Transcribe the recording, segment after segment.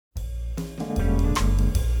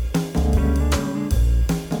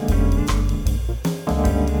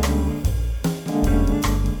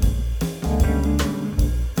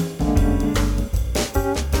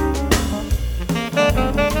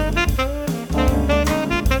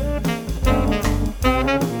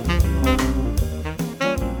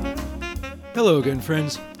Hello again,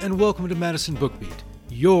 friends, and welcome to Madison Bookbeat,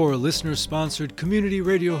 your listener-sponsored community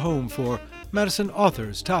radio home for Madison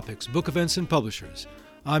authors, topics, book events, and publishers.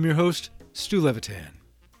 I'm your host, Stu Levitan.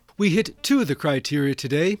 We hit two of the criteria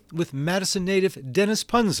today with Madison native Dennis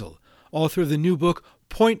Punzel, author of the new book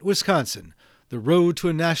Point, Wisconsin, The Road to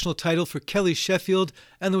a National Title for Kelly Sheffield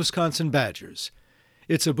and the Wisconsin Badgers.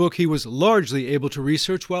 It's a book he was largely able to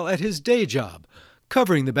research while at his day job,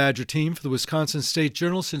 covering the Badger team for the Wisconsin State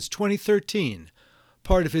Journal since 2013,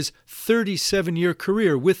 part of his 37-year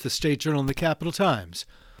career with the State Journal and the Capital Times,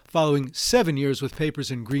 following 7 years with papers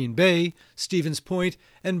in Green Bay, Stevens Point,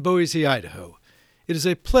 and Boise, Idaho. It is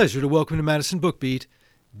a pleasure to welcome to Madison Bookbeat,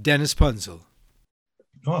 Dennis Punzel.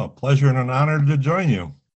 Oh, a pleasure and an honor to join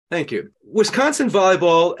you. Thank you. Wisconsin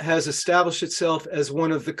volleyball has established itself as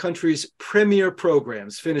one of the country's premier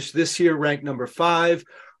programs, finished this year ranked number 5,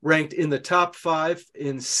 ranked in the top 5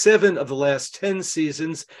 in 7 of the last 10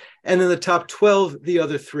 seasons, and in the top 12 the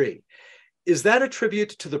other 3. Is that a tribute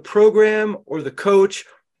to the program or the coach,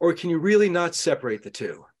 or can you really not separate the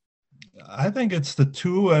two? I think it's the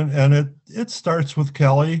two, and it starts with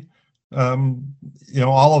Kelly.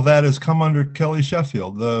 All of that has come under Kelly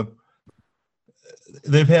Sheffield.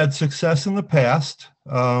 They've had success in the past.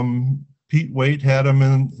 Pete Waite had them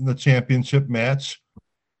in the championship match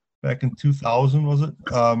back in 2000, was it?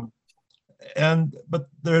 But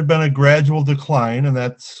there had been a gradual decline, and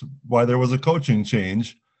that's why there was a coaching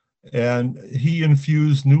change. And he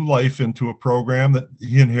infused new life into a program that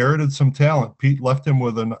he inherited some talent. Pete left him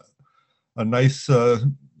with a nice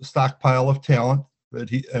stockpile of talent that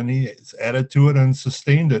he added to it and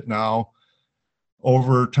sustained it now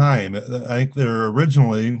over time. I think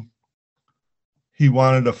originally he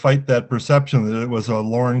wanted to fight that perception that it was a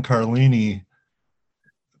Lauren Carlini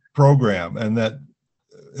program, and that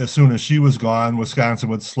as soon as she was gone, Wisconsin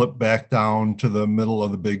would slip back down to the middle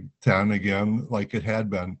of the Big Ten again, like it had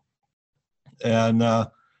been. And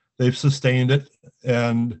they've sustained it.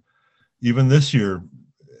 And even this year,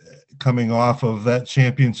 coming off of that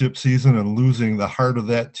championship season and losing the heart of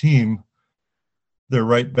that team, they're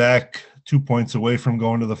right back 2 points away from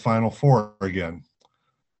going to the Final Four again.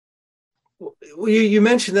 Well, you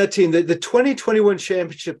mentioned that team. The 2021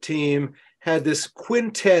 championship team had this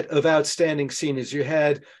quintet of outstanding seniors. You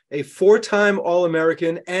had a 4-time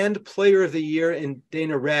All-American and Player of the Year in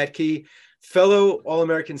Dana Radke, fellow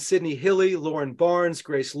All-American Sydney Hilly, Lauren Barnes,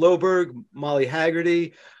 Grace Loberg, Molly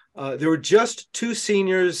Haggerty. There were just 2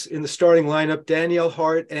 seniors in the starting lineup, Danielle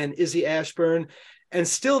Hart and Izzy Ashburn. And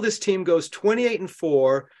still this team goes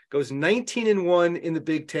 28-4, goes 19-1 in the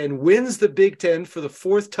Big Ten, wins the Big Ten for the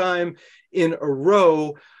 4th time in a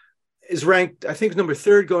row, is ranked, I think, number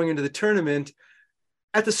 3rd going into the tournament.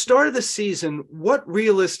 At the start of the season, what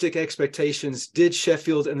realistic expectations did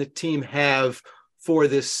Sheffield and the team have for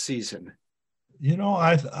this season?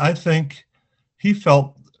 I think he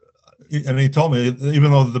felt, and he told me,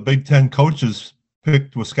 even though the Big Ten coaches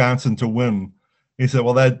picked Wisconsin to win, he said,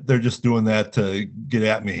 well, they're just doing that to get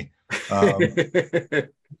at me.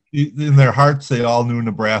 In their hearts, they all knew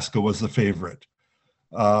Nebraska was the favorite.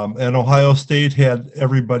 And Ohio State had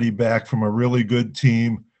everybody back from a really good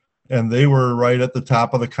team, and they were right at the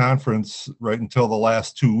top of the conference right until the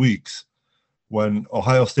last 2 weeks, when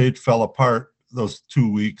Ohio State fell apart those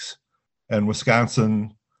 2 weeks, and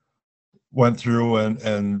Wisconsin went through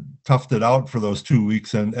and toughed it out for those 2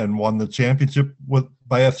 weeks and won the championship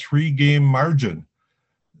by a 3-game margin.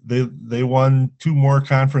 They won 2 more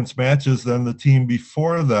conference matches than the team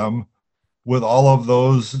before them with all of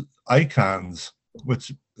those icons,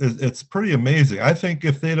 which it's pretty amazing. I think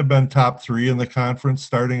if they'd have been top 3 in the conference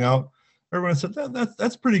starting out, everyone said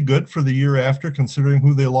that's pretty good for the year after, considering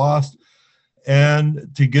who they lost. And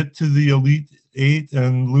to get to the Elite 8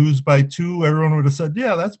 and lose by 2, everyone would have said,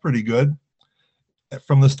 yeah, that's pretty good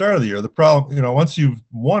from the start of the year. The problem, once you've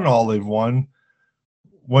won all they've won,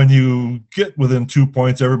 when you get within 2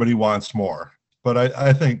 points, everybody wants more. But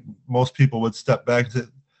I think most people would step back and say,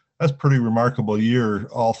 that's a pretty remarkable year,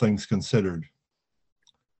 all things considered.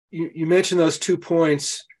 You mentioned those 2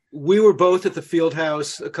 points. We were both at the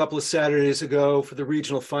Fieldhouse a couple of Saturdays ago for the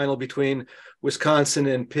regional final between Wisconsin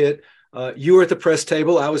and Pitt. You were at the press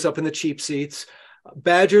table. I was up in the cheap seats.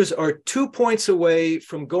 Badgers are 2 points away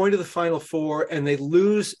from going to the Final Four, and they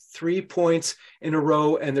lose 3 points in a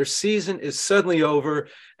row, and their season is suddenly over.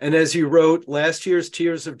 And as you wrote, last year's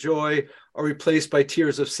tears of joy are replaced by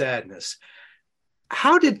tears of sadness.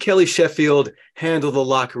 How did Kelly Sheffield handle the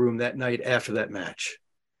locker room that night after that match?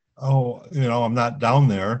 Oh, I'm not down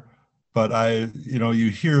there, but you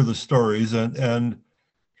hear the stories, and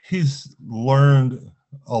he's learned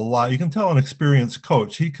a lot. You can tell an experienced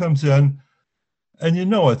coach. He comes in and you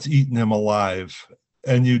know it's eating him alive,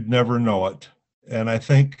 and you'd never know it. And I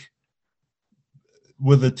think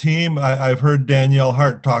with the team, I've heard Danielle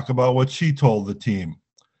Hart talk about what she told the team,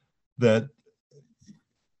 that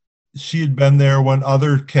she had been there when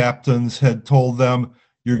other captains had told them,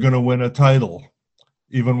 you're going to win a title,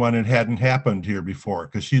 even when it hadn't happened here before,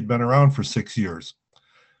 because she'd been around for 6 years.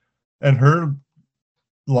 And her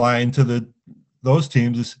line to those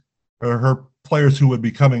teams is, or her players who would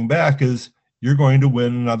be coming back, is, you're going to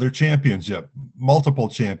win another championship, multiple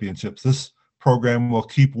championships. This program will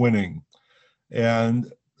keep winning.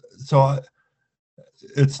 And so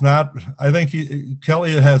it's not, I think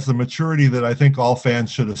Kelly has the maturity that I think all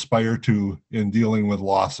fans should aspire to in dealing with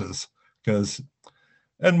losses, because,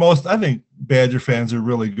 and most, I think Badger fans are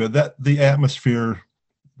really good. That the atmosphere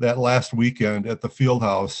that last weekend at the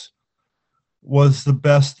Fieldhouse was the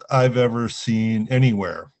best I've ever seen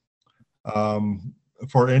anywhere,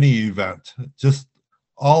 for any event, just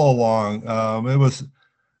all along. It was,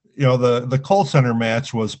 you know, the Kohl Center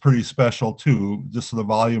match was pretty special too, just the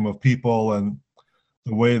volume of people and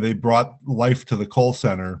the way they brought life to the Kohl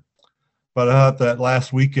Center. But I thought that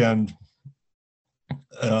last weekend,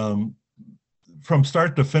 from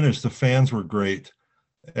start to finish, the fans were great.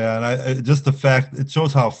 And just the fact, it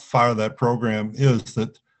shows how far that program is,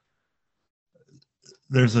 that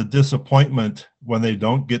there's a disappointment when they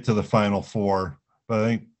don't get to the Final Four. But I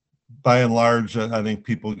think by and large, I think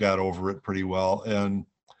people got over it pretty well. And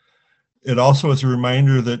it also is a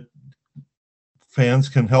reminder that fans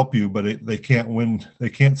can help you, but they can't win. They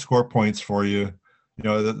can't score points for you. You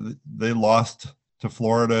know, they lost to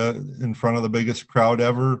Florida in front of the biggest crowd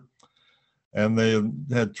ever, and they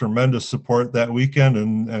had tremendous support that weekend,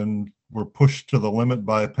 and were pushed to the limit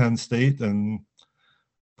by Penn State and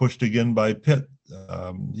pushed again by Pitt.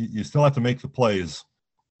 You still have to make the plays.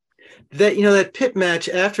 That Pitt match,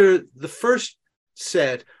 after the first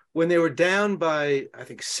set, when they were down by, I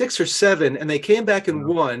think, 6 or 7, and they came back and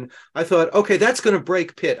won, I thought, okay, that's going to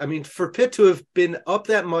break Pitt. I mean, for Pitt to have been up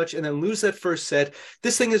that much and then lose that first set,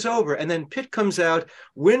 this thing is over. And then Pitt comes out,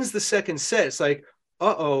 wins the second set. It's like,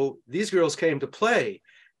 uh-oh, these girls came to play.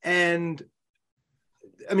 And,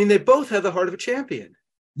 I mean, they both have the heart of a champion.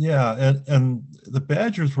 Yeah, and the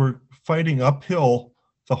Badgers were fighting uphill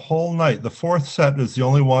the whole night. The fourth set is the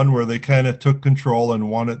only one where they kind of took control and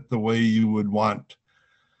won it the way you would want.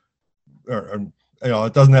 Or, you know,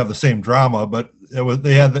 it doesn't have the same drama, but that was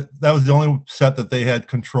the only set that they had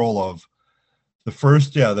control of. The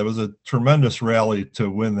first, there was a tremendous rally to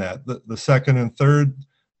win that. The second and third,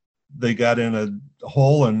 they got in a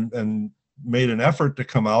hole and made an effort to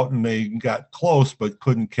come out, and they got close but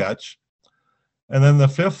couldn't catch. And then the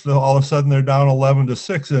fifth, all of a sudden they're down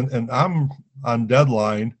 11-6, and I'm on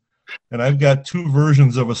deadline, and I've got two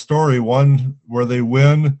versions of a story, one where they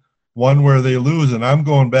win, one where they lose, and I'm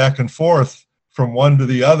going back and forth from one to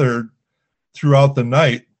the other throughout the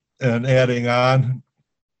night and adding on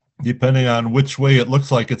depending on which way it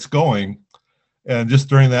looks like it's going. And just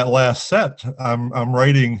during that last set, I'm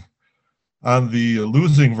writing on the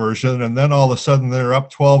losing version, and then all of a sudden they're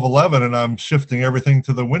up 12-11, and I'm shifting everything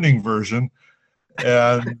to the winning version,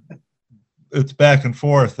 and it's back and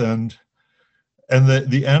forth, and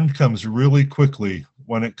the end comes really quickly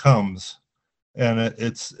when it comes. And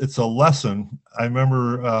it's a lesson. I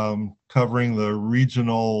remember covering the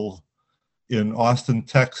regional in Austin,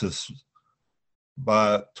 Texas,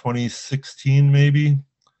 by 2016 maybe,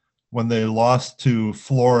 when they lost to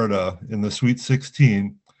Florida in the Sweet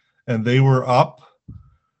 16, and they were up.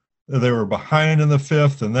 They were behind in the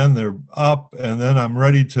fifth, and then they're up, and then I'm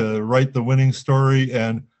ready to write the winning story,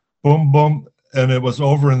 and boom, boom, and it was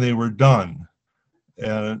over, and they were done.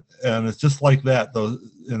 And it's just like that, though.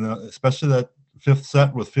 Especially that fifth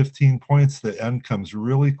set with 15 points, the end comes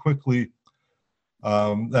really quickly.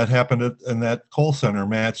 That happened in that Kohl Center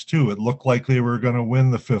match too. It looked like they were going to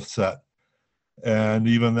win the fifth set, and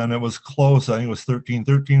even then it was close. I think it was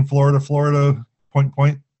 13-13 Florida,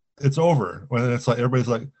 point. It's over. When it's like everybody's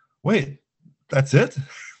like, wait, that's it?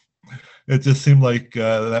 It just seemed like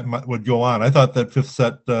that would go on. I thought that fifth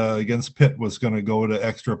set against Pitt was going to go to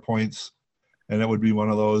extra points, and it would be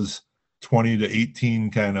one of those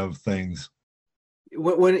 20-18 kind of things.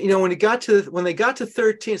 When they got to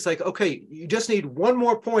 13, it's like, okay, you just need one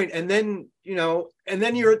more point, and then you're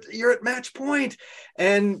at match point,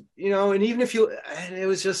 and and even if and it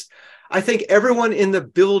was just, I think everyone in the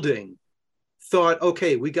building thought,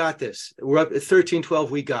 okay, we got this. We're up at 13-12.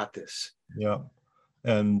 We got this. Yeah,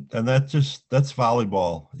 and that's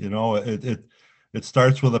volleyball. It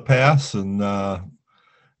starts with a pass, and that's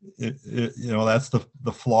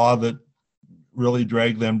the flaw that really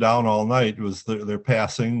dragged them down all night. Was their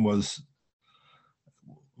passing was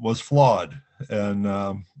was flawed. And,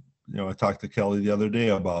 I talked to Kelly the other day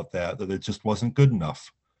about that it just wasn't good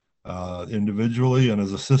enough. Individually and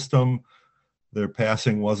as a system, their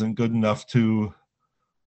passing wasn't good enough to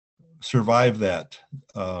survive that.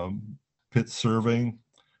 Pitt serving.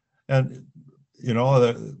 And,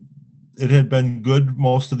 it had been good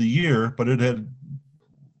most of the year, but it had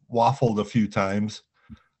waffled a few times.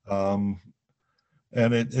 And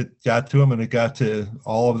it got to them, and it got to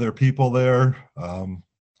all of their people there.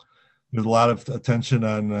 There's a lot of attention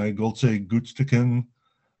on Gulce Gutstekin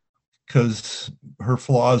because her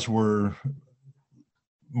flaws were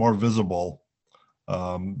more visible.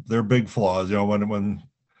 They're big flaws. When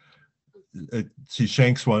she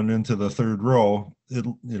shanks one into the third row,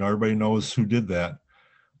 everybody knows who did that.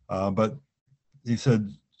 But he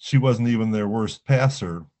said she wasn't even their worst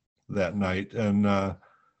passer that night. And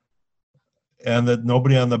that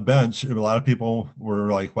nobody on the bench, a lot of people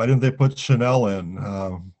were like, why didn't they put Chanel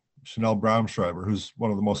in? Chanel Braunschreiber, who's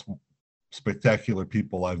one of the most spectacular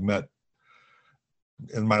people I've met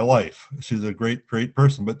in my life. She's a great, great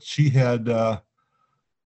person, but she had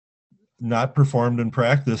not performed in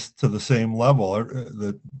practice to the same level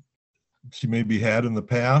that she maybe had in the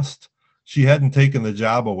past. She hadn't taken the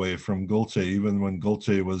job away from Gulce, even when Gulce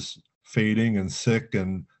was fading and sick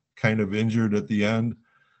and kind of injured at the end.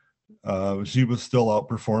 She was still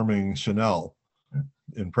outperforming Chanel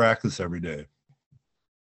in practice every day.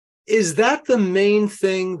 Is that the main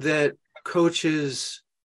thing that coaches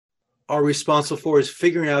are responsible for, is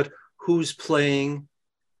figuring out who's playing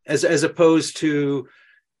as opposed to,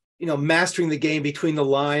 mastering the game between the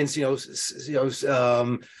lines,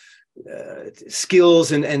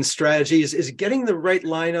 skills and strategies? Is getting the right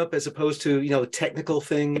lineup as opposed to, technical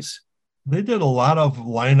things? They did a lot of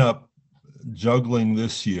lineup juggling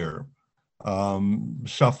this year,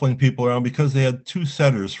 shuffling people around because they had two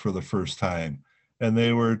setters for the first time, and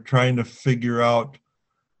they were trying to figure out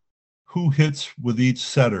who hits with each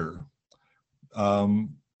setter.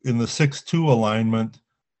 In the 6-2 alignment,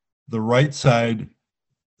 the right side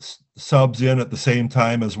subs in at the same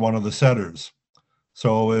time as one of the setters.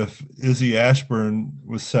 So if Izzy Ashburn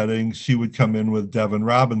was setting, she would come in with Devin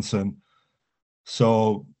Robinson.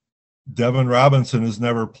 So Devin Robinson is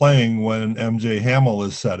never playing when MJ Hamill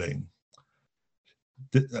is setting.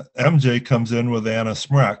 MJ comes in with Anna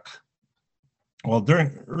Smrek. Well,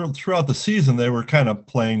 throughout the season, they were kind of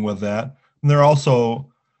playing with that. And they're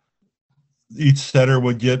also, each setter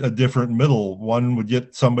would get a different middle. One would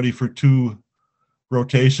get somebody for 2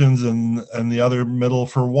 rotations and the other middle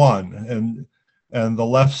for 1. And the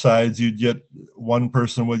left sides, you'd get, one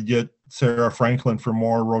person would get Sarah Franklin for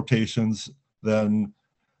more rotations than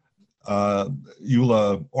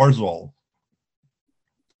Eula Orzol.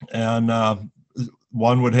 And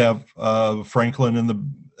one would have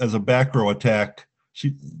Franklin as a back row attack.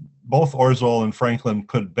 Both Orzol and Franklin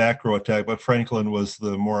could back row attack, but Franklin was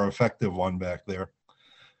the more effective one back there.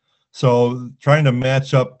 So trying to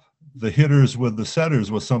match up the hitters with the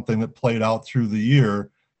setters was something that played out through the year,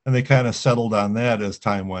 and they kind of settled on that as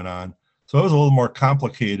time went on. So it was a little more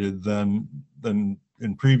complicated than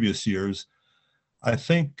in previous years. I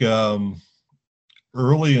think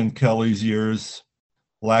early in Kelly's years,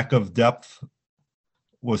 lack of depth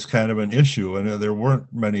was kind of an issue, and there weren't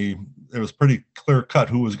many. It was pretty clear cut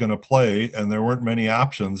who was going to play, and there weren't many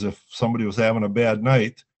options. If somebody was having a bad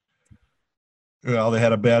night, they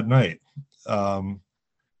had a bad night.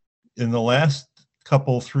 In the last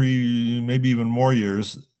couple, 3, maybe even more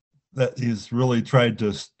years, that he's really tried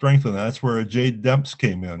to strengthen that. That's where Jade Demps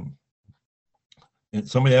came in. And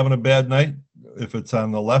somebody having a bad night, if it's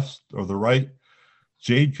on the left or the right,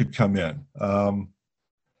 Jade could come in.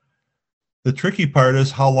 The tricky part is,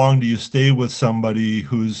 how long do you stay with somebody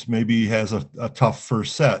who's maybe has a tough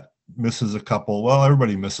first set, misses a couple? Well,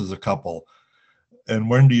 everybody misses a couple. And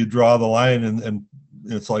when do you draw the line? And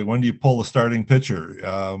it's like, when do you pull the starting pitcher?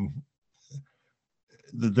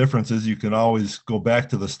 The difference is you can always go back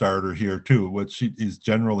to the starter here too, which he's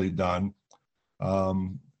generally done.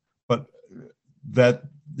 But that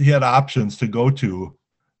he had options to go to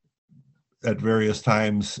at various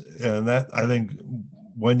times. And that, I think,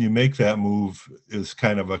 when you make that move, is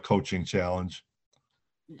kind of a coaching challenge.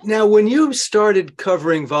 Now, when you started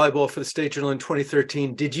covering volleyball for the State Journal in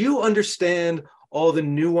 2013, did you understand all the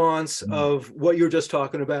nuance of what you were just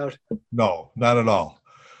talking about? No, not at all.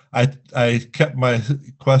 I kept my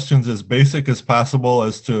questions as basic as possible,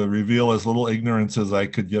 as to reveal as little ignorance as I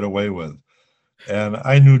could get away with. And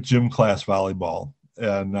I knew gym class volleyball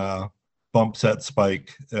and bump set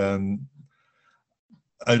spike, and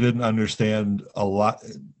I didn't understand a lot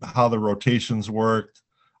how the rotations worked.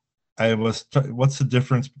 What's the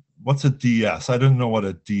difference what's a DS? I didn't know what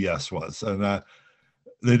a DS was, and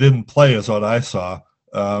they didn't play is what I saw.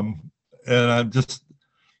 And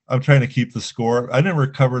I'm trying to keep the score. I never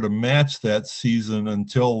covered a match that season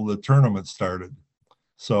until the tournament started.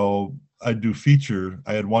 So I do feature.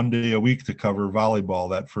 I had 1 day a week to cover volleyball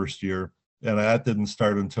that first year, and that didn't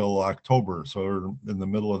start until October. So we're in the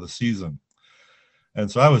middle of the season.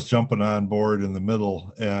 And so I was jumping on board in the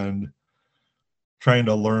middle and trying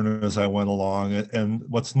to learn as I went along. And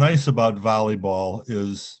what's nice about volleyball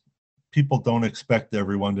is people don't expect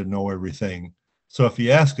everyone to know everything. So if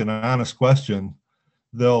you ask an honest question,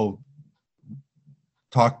 they'll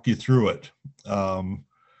talk you through it.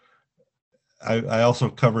 I also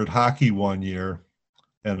covered hockey 1 year,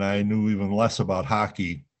 and I knew even less about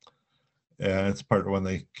hockey. And it's part of when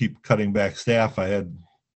they keep cutting back staff. I had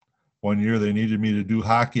 1 year they needed me to do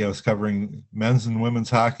hockey. I was covering men's and women's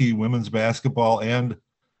hockey, women's basketball, and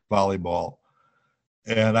volleyball.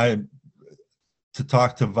 And to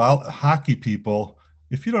talk to hockey people,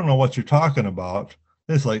 if you don't know what you're talking about,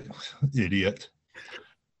 it's like, idiot.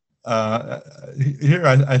 Here,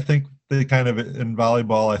 I think they kind of, in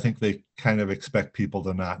volleyball, I think they kind of expect people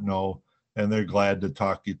to not know, and they're glad to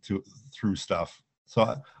talk you through stuff.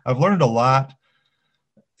 So I've learned a lot,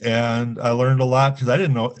 and I learned a lot because I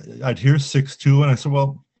didn't know. I'd hear 6-2, and I said,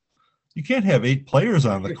 well, you can't have 8 players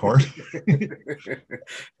on the court.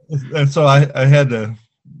 And so I had to,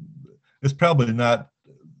 it's probably not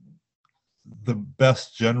the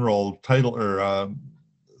best general title or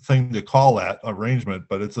thing to call that arrangement,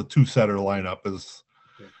 but it's a 2-setter lineup.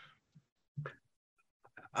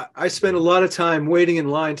 I spent a lot of time waiting in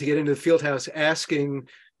line to get into the field house asking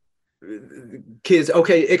kids,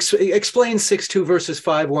 okay, explain 6-2 versus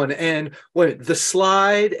 5-1, and wait, the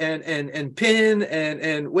slide and pin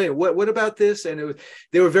and wait, what about this? And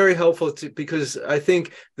they were very helpful because I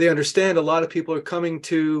think they understand a lot of people are coming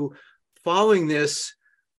to following this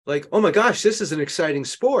like, oh my gosh, this is an exciting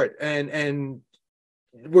sport, and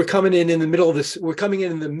we're coming in the middle of this. We're coming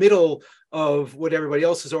in the middle of what everybody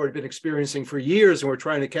else has already been experiencing for years, and we're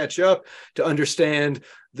trying to catch up to understand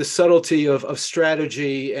the subtlety of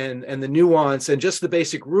strategy and the nuance and just the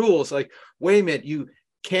basic rules. Like, wait a minute, you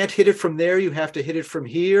can't hit it from there. You have to hit it from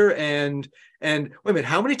here. And wait a minute,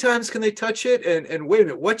 how many times can they touch it? And wait a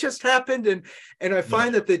minute, what just happened? And I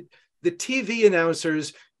find that the TV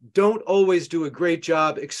announcers don't always do a great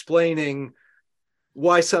job explaining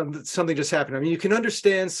why something just happened. I mean, you can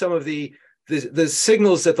understand some of the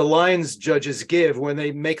signals that the lines judges give when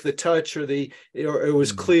they make the touch or it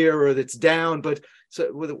was clear or it's down, but so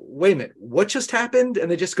wait a minute, what just happened? And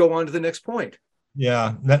they just go on to the next point.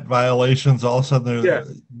 Yeah, net violations. All of a sudden,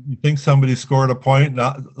 you think somebody scored a point.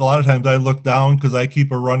 A lot of times I look down because I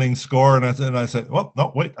keep a running score, and I say, "Oh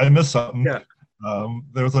no, wait, I missed something." Yeah.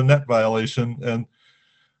 There was a net violation, and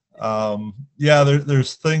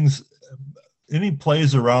there's things. Any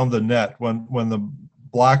plays around the net when the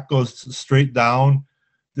block goes straight down,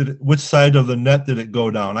 which side of the net did it go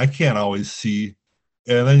down? I can't always see,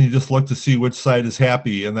 and then you just look to see which side is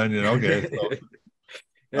happy, and then okay. So,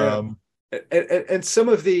 yeah. And some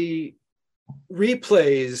of the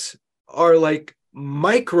replays are like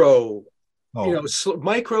micro,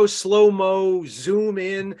 micro slow-mo, zoom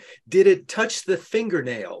in. Did it touch the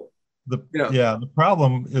fingernail? The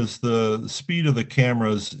problem is the speed of the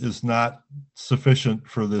cameras is not sufficient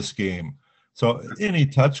for this game. So any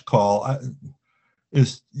touch call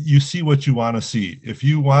is, you see what you want to see. If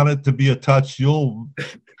you want it to be a touch, your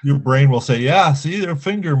brain will say, yeah, see, their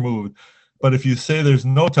finger moved. But if you say there's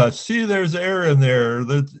no touch, see, there's air in there.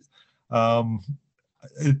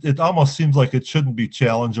 It almost seems like it shouldn't be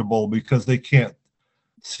challengeable because they can't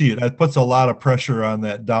see it. It puts a lot of pressure on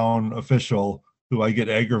that down official, who I get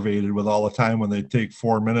aggravated with all the time when they take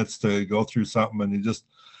 4 minutes to go through something and you just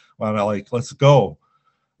want to let's go.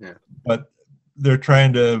 Yeah. But they're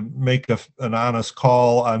trying to make an honest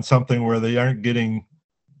call on something where they aren't getting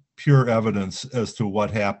pure evidence as to what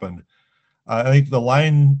happened. I think the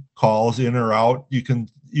line calls in or out, you can,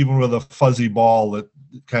 even with a fuzzy ball that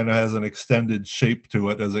kind of has an extended shape to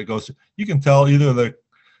it as it goes, you can tell either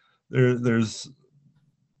there's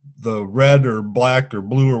the red or black or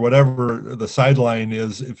blue or whatever the sideline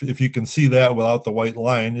is. If you can see that without the white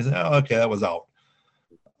line, you say, oh, okay, that was out.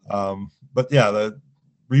 But yeah, the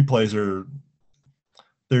replays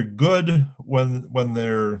they're good when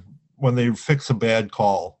they fix a bad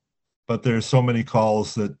call, but there's so many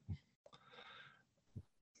calls that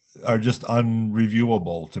are just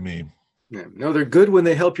unreviewable to me. Yeah. No, they're good when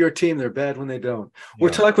they help your team. They're bad when they don't. We're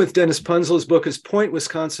Yeah. talking with Dennis Punzel. His book is Point,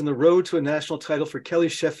 Wisconsin, the road to a national title for Kelly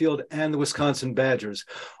Sheffield and the Wisconsin Badgers.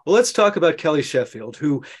 Well, let's talk about Kelly Sheffield,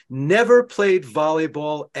 who never played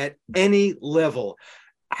volleyball at any level.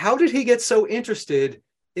 How did he get so interested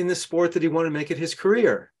in the sport that he wanted to make it his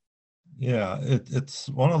career? Yeah, it's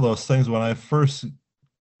one of those things. When I first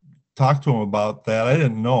talked to him about that, I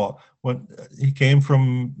didn't know. When he came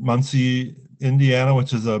from Muncie, Indiana,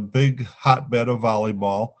 which is a big hotbed of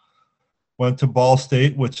volleyball, went to Ball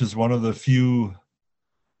State, which is one of the few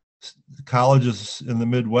colleges in the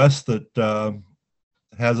Midwest that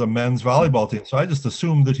has a men's volleyball team. So I just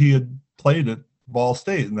assumed that he had played at Ball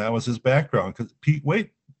State, and that was his background, because Pete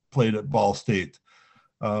Waite played at Ball State.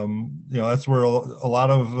 That's where a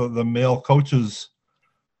lot of the male coaches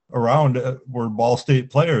around were Ball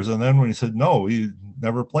State players. And then when he said no, he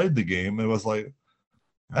never played the game, it was like,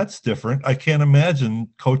 that's different. I can't imagine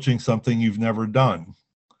coaching something you've never done.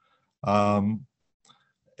 But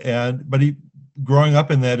he, growing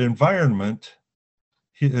up in that environment,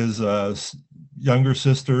 his younger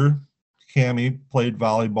sister Cammie played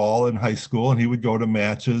volleyball in high school, and he would go to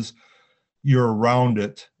matches. You're around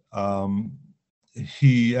it.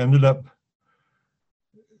 He ended up,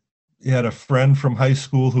 he had a friend from high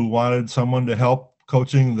school who wanted someone to help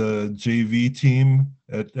coaching the JV team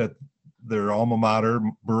at their alma mater,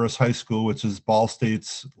 Burris High School, which is Ball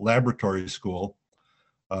State's laboratory school.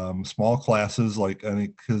 Small classes, like I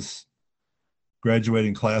think his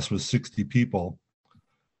graduating class was 60 people.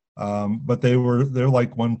 But they're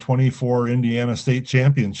like won 24 Indiana state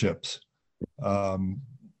championships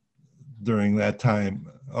during that time,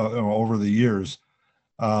 over the years.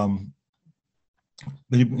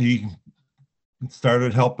 He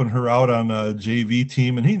started helping her out on a JV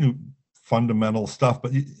team, and he knew fundamental stuff.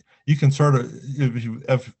 But you can sort of,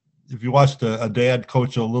 if you watched a dad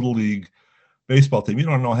coach a little league baseball team, you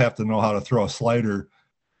don't have to know how to throw a slider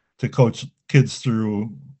to coach kids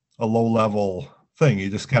through a low level thing. You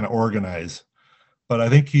just kind of organize. But I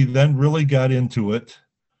think he then really got into it.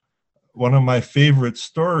 One of my favorite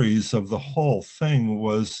stories of the whole thing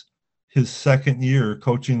was his second year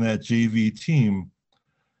coaching that JV team.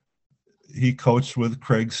 He coached with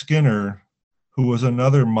Craig Skinner, who was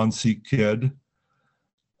another Muncie kid.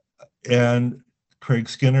 And Craig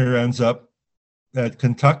Skinner ends up at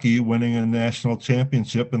Kentucky winning a national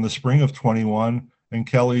championship in the spring of 21. And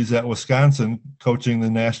Kelly's at Wisconsin coaching the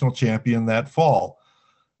national champion that fall.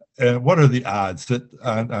 And what are the odds that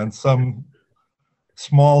on some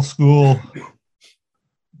small school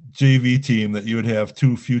JV team that you would have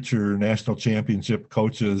two future national championship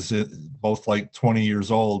coaches, both like 20 years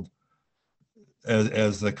old,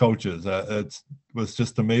 as the coaches? It was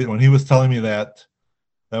just amazing. When he was telling me that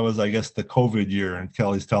was, I guess, the COVID year, and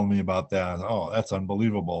Kelly's telling me about that. Oh, that's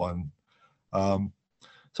unbelievable. And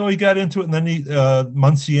so he got into it, and then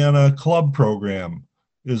Munciana Club Program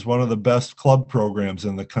is one of the best club programs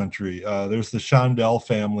in the country. There's the Shondell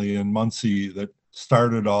family in Muncie that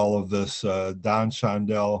started all of this. Don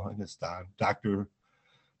Shondell, I guess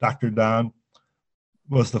Dr. Don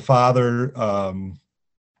was the father.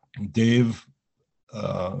 Dave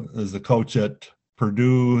is the coach at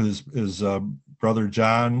Purdue. His brother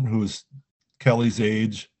John, who's Kelly's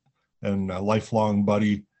age and a lifelong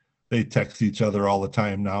buddy, they text each other all the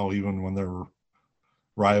time now, even when they're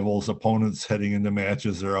rivals, opponents heading into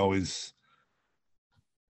matches, they're always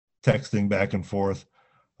texting back and forth.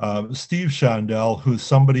 Steve Shondell, who's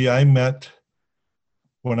somebody I met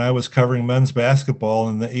when I was covering men's basketball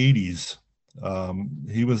in the 80s.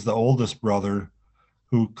 He was the oldest brother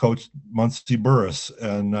who coached Muncie Burris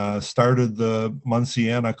and started the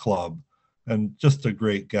Munciana Club, and just a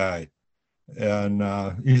great guy. And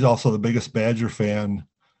he's also the biggest Badger fan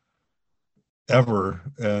ever.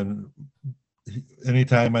 And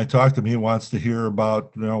anytime I talk to him, he wants to hear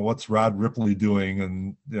about, what's Rod Ripley doing,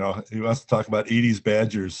 and he wants to talk about 80s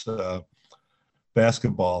Badgers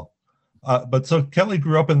basketball. But so Kelly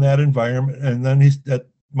grew up in that environment, and then he's at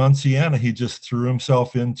Munciana. He just threw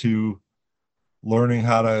himself into learning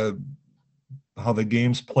how the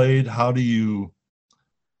game's played. How do you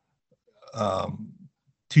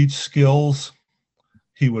teach skills?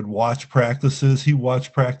 He would watch practices. He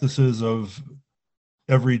watched practices of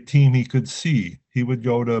every team he could see. He would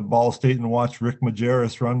go to Ball State and watch Rick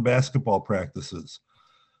Majerus run basketball practices,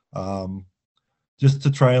 just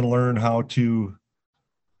to try and learn how to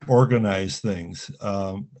organize things.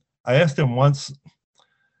 I asked him once,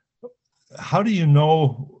 how do you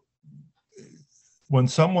know when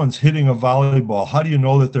someone's hitting a volleyball, how do you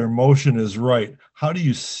know that their motion is right? How do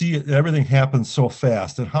you see it? Everything happens so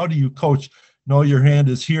fast. And how do you coach? No, your hand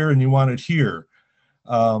is here and you want it here.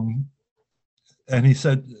 And he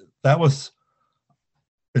said that was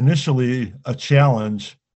initially a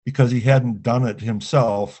challenge because he hadn't done it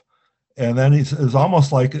himself. And then it was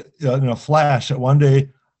almost like in a flash that one day,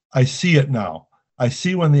 I see it now. I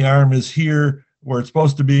see when the arm is here where it's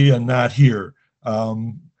supposed to be and not here.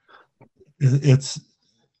 It's,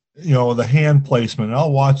 the hand placement.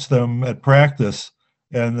 I'll watch them at practice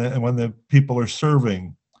and when the people are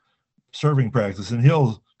serving practice, and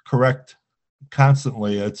he'll correct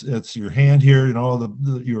constantly. It's your hand here,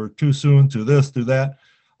 you're too soon to this, to that.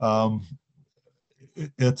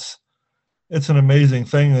 It's an amazing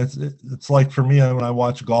thing. It's like for me when I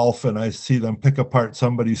watch golf and I see them pick apart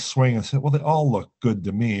somebody's swing, I say, well, they all look good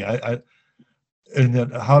to me. And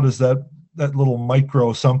yet how does that little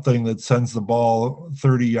micro something that sends the ball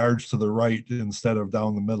 30 yards to the right instead of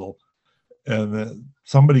down the middle, and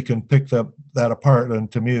somebody can pick that apart,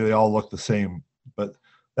 and to me they all look the same. But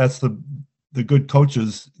that's the good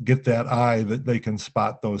coaches get that eye that they can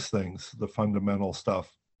spot those things, the fundamental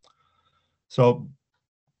stuff. So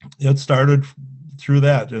it started through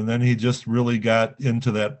that, and then he just really got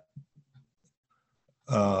into that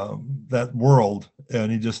world,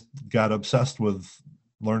 and he just got obsessed with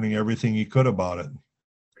learning everything he could about it.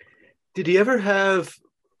 Did he ever have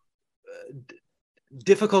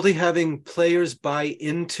difficulty having players buy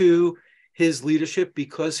into his leadership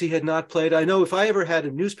because he had not played? I know if I ever had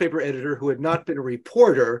a newspaper editor who had not been a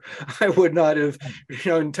reporter, I would not have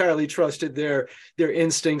entirely trusted their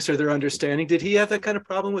instincts or their understanding. Did he have that kind of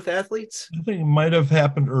problem with athletes? I think it might have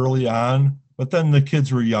happened early on, but then the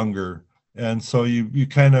kids were younger. And so you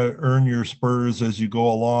kind of earn your spurs as you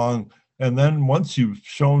go along. And then once you've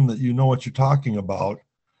shown that you know what you're talking about,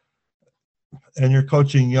 and you're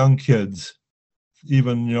coaching young kids,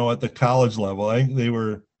 even, at the college level, I think they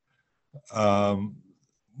were,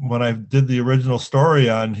 when I did the original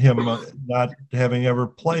story on him not having ever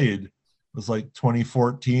played, it was like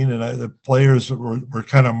 2014, and the players were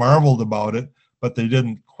kind of marveled about it, but they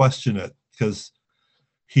didn't question it because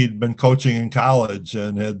he'd been coaching in college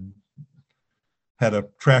and had a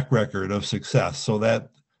track record of success. So that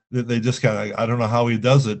they just kind of, I don't know how he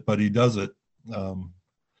does it, but he does it.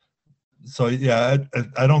 So yeah,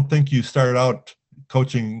 I don't think you start out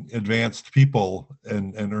coaching advanced people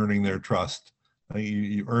and earning their trust.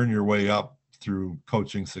 You earn your way up through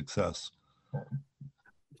coaching success.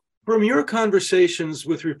 From your conversations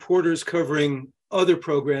with reporters covering other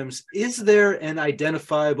programs, is there an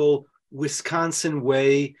identifiable Wisconsin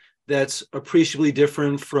way that's appreciably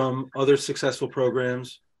different from other successful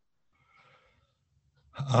programs?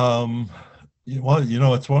 It's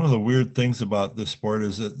one of the weird things about this sport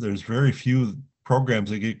is that there's very few programs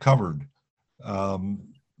that get covered.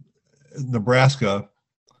 Nebraska,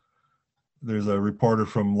 there's a reporter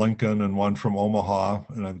from Lincoln and one from Omaha,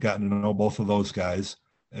 and I've gotten to know both of those guys,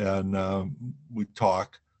 and we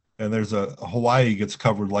talk. And there's a Hawaii gets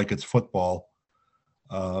covered like it's football,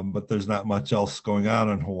 but there's not much else going on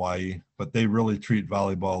in Hawaii. But they really treat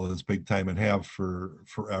volleyball as big time and have for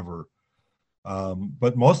forever.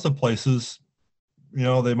 But most of the places,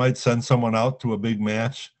 they might send someone out to a big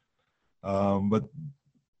match, but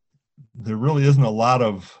there really isn't a lot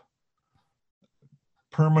of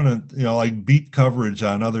permanent, like beat coverage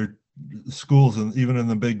on other schools, and even in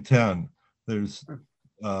the Big Ten. There's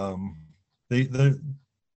they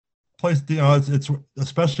place, it's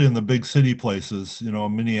especially in the big city places,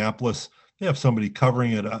 Minneapolis, they have somebody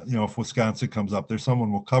covering it. If Wisconsin comes up, there's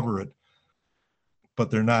someone will cover it,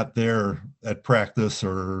 but they're not there at practice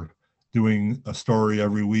or doing a story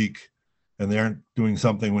every week, and they aren't doing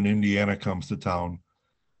something when Indiana comes to town.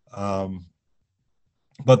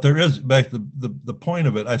 But there is, back to the point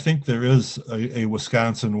of it, I think there is a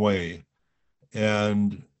Wisconsin way,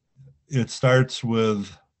 and it starts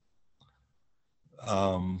with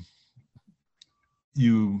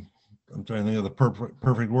I'm trying to think of the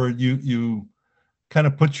perfect word. You kind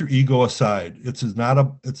of put your ego aside. It's not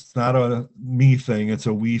a me thing. It's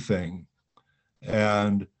a we thing,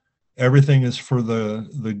 and everything is for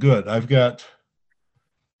the good. I've got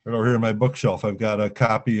right over here in my bookshelf, I've got a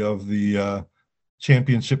copy of the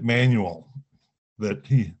championship manual that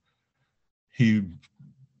he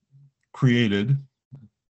created,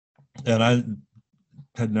 and I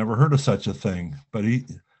had never heard of such a thing. But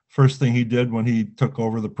first thing he did when he took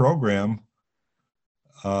over the program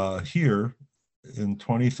here in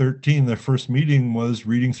 2013, their first meeting was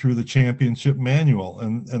reading through the championship manual,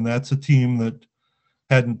 and that's a team that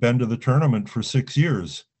hadn't been to the tournament for 6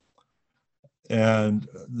 years. And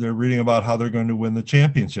they're reading about how they're going to win the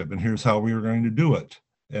championship, and here's how we are going to do it.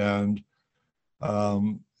 And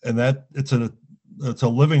that it's a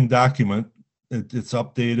living document. It's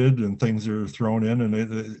updated and things are thrown in,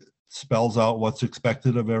 and spells out what's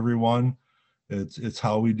expected of everyone. It's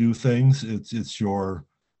how we do things. It's your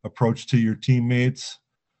approach to your teammates.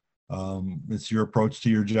 It's your approach to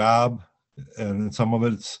your job, and some of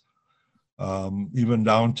it's even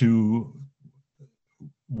down to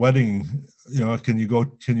wedding. Can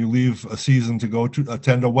you leave a season to go to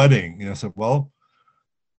attend a wedding? I said, well,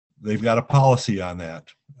 they've got a policy on that.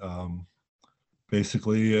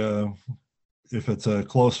 Basically, if it's a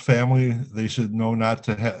close family, they should know not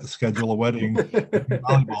to schedule a wedding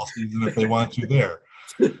volleyball season if they want you there.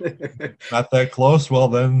 Not that close, well,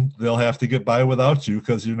 then they'll have to get by without you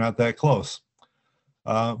because you're not that close.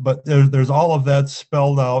 But there's all of that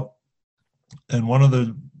spelled out. And one of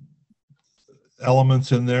the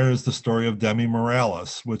elements in there is the story of Demi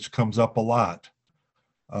Morales, which comes up a lot.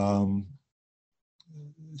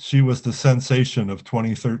 She was the sensation of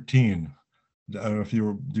 2013. I don't know if do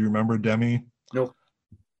you remember Demi? Nope.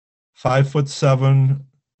 5'7"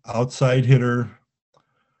 outside hitter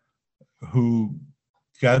who's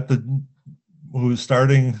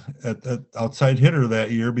starting at outside hitter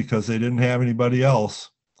that year because they didn't have anybody else.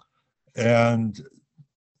 And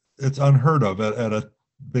it's unheard of at a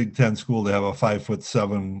Big Ten school to have a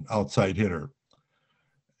 5'7" outside hitter.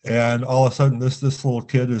 And all of a sudden this little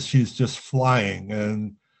kid she's just flying,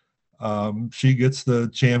 and she gets the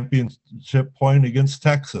championship point against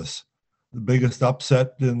Texas, the biggest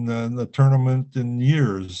upset in the tournament in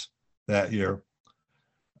years that year.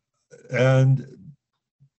 And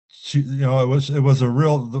she, it was a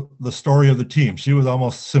real, the story of the team. She was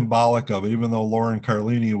almost symbolic of it, even though Lauren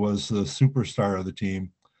Carlini was the superstar of the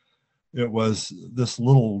team. It was this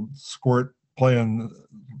little squirt playing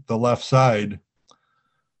the left side,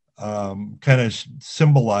 kind of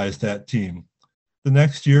symbolized that team. The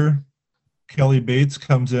next year, Kelly Bates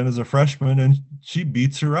comes in as a freshman, and she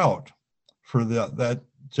beats her out for that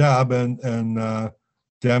job. And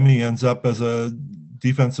Demi ends up as a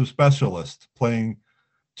defensive specialist, playing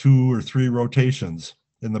 2 or 3 rotations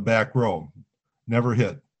in the back row, never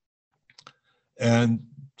hit. And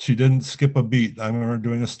she didn't skip a beat. I remember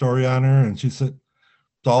doing a story on her, and she said,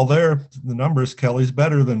 it's all there, the numbers, Kelly's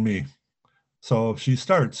better than me. So she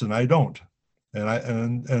starts and I don't.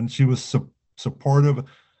 And she was supportive.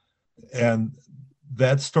 And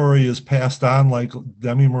that story is passed on like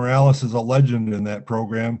Demi Morales is a legend in that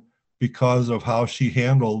program because of how she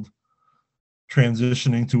handled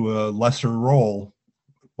transitioning to a lesser role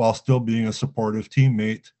while still being a supportive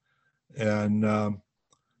teammate. And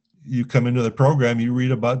you come into the program, you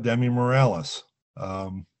read about Demi Morales.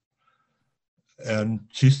 And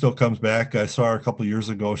she still comes back. I saw her a couple of years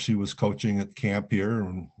ago. She was coaching at camp here,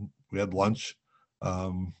 and we had lunch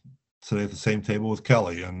today at the same table with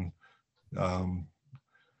Kelly. And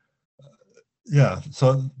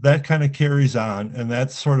so that kind of carries on, and that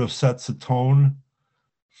sort of sets a tone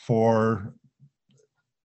for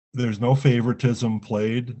there's no favoritism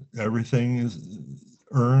played. Everything is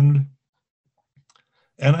earned.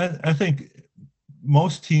 And I think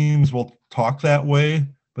most teams will talk that way,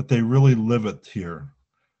 but they really live it here.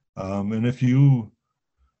 And if you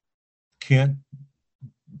can't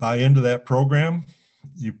buy into that program,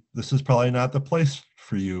 this is probably not the place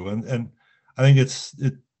for you. And I think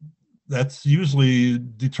that's usually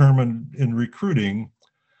determined in recruiting.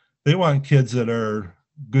 They want kids that are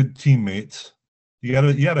good teammates. You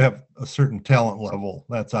gotta have a certain talent level.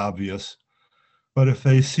 That's obvious. But if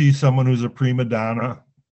they see someone who's a prima donna,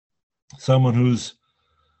 someone who's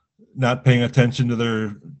not paying attention to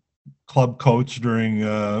their club coach during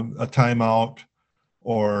a timeout,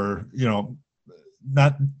 or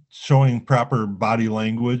not showing proper body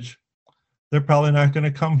language, they're probably not going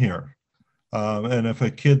to come here. And if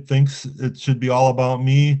a kid thinks it should be all about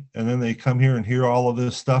me, and then they come here and hear all of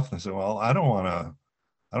this stuff, and say, well, I don't want to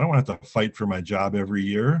have to fight for my job every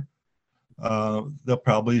year. They'll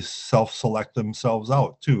probably self-select themselves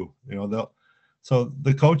out too. So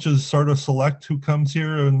the coaches sort of select who comes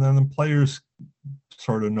here, and then the players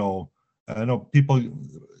sort of know. I know people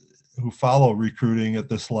who follow recruiting at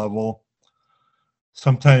this level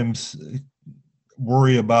sometimes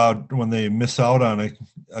worry about when they miss out on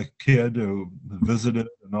a kid who visited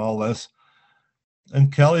and all this.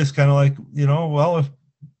 And Kelly's kind of like, well, if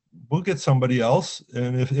we'll get somebody else,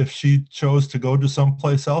 and if she chose to go to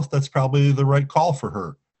someplace else, that's probably the right call for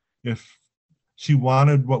her. If she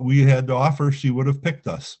wanted what we had to offer, she would have picked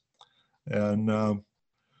us. And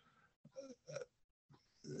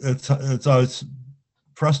it's always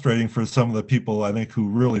frustrating for some of the people, I think, who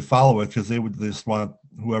really follow it, because they would just want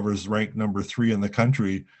whoever's ranked number 3 in the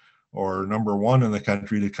country or number 1 in the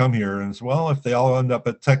country to come here. And well, if they all end up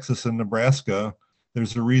at Texas and Nebraska,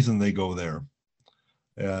 there's a reason they go there.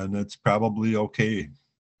 And it's probably okay.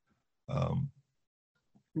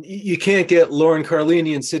 You can't get Lauren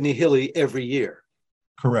Carlini and Sydney Hilly every year.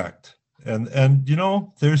 Correct. And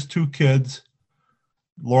there's two kids.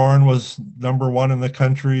 Lauren was number one in the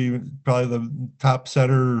country, probably the top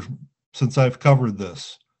setter since I've covered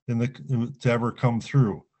this to ever come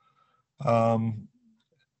through. And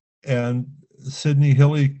Sydney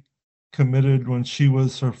Hilly committed when she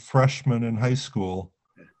was a freshman in high school.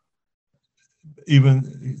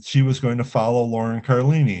 Even she was going to follow Lauren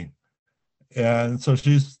Carlini. And so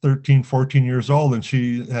she's 13, 14 years old, and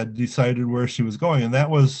she had decided where she was going. And that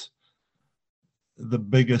was the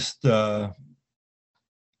biggest, probably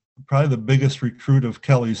the biggest recruit of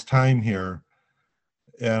Kelly's time here.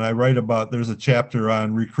 And I write there's a chapter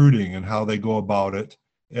on recruiting and how they go about it.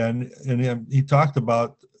 And he talked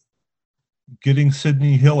about getting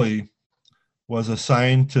Sydney Hilly was a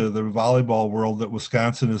sign to the volleyball world that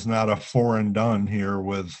Wisconsin is not a foreign done here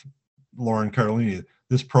with Lauren Carlini.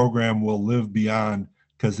 This program will live beyond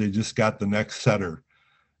because they just got the next setter.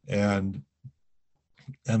 And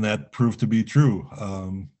that proved to be true.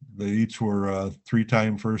 They each were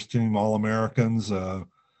three-time first-team All-Americans.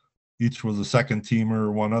 Each was a second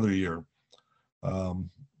teamer one other year.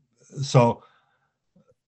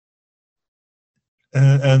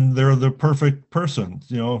 And they're the perfect person,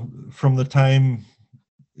 from the time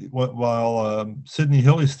while Sydney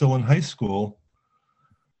Hilly's still in high school.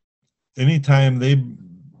 Anytime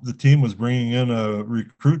the team was bringing in a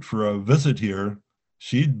recruit for a visit here,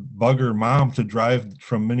 she'd bug her mom to drive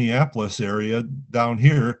from Minneapolis area down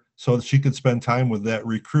here so that she could spend time with that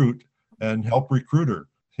recruit and help recruit her.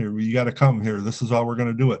 Here, you got to come here. This is how we're going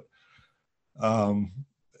to do it.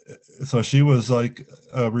 So she was like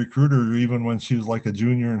a recruiter even when she was like a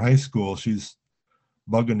junior in high school. She's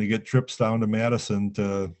bugging to get trips down to Madison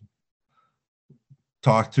to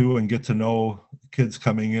talk to and get to know kids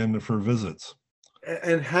coming in for visits.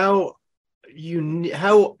 And how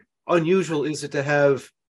unusual is it to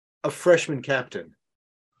have a freshman captain?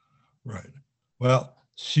 Right. Well,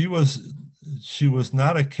 she was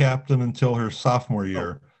not a captain until her sophomore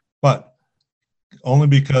year, but only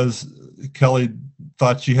because Kelly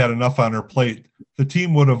thought she had enough on her plate. The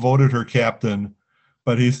team would have voted her captain,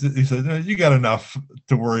 but he said, you got enough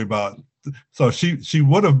to worry about. So she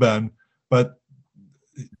would have been, but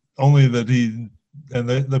only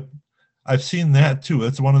that I've seen that too.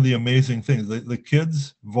 It's one of the amazing things. The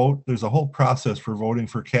kids vote. There's a whole process for voting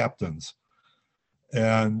for captains,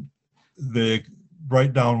 and they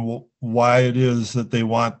write down why it is that they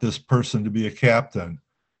want this person to be a captain.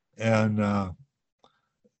 And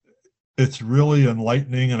it's really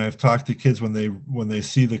enlightening. And I've talked to kids when they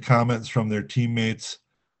see the comments from their teammates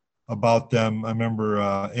about them. I remember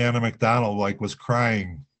Anna McDonald was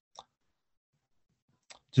crying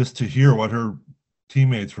just to hear what her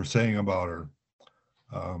teammates were saying about her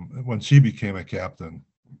when she became a captain.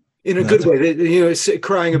 In a good way,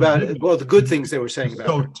 crying about the good things they were saying about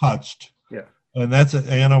her. So touched. Yeah. And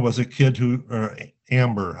Anna was a kid or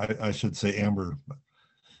Amber, I should say Amber.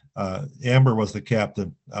 Amber was the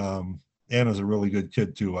captain. Anna's a really good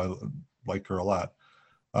kid too. I like her a lot.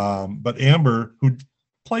 But Amber, who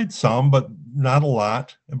played some, but not a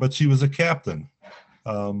lot, but she was a captain.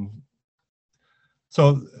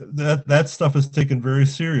 So that stuff is taken very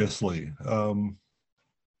seriously.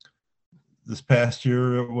 This past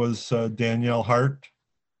year, it was Danielle Hart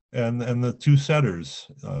and the two setters,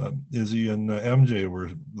 Izzy and MJ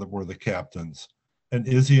were the captains. And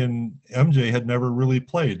Izzy and MJ had never really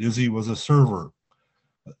played. Izzy was a server,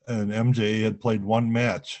 and MJ had played one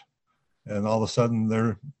match. And all of a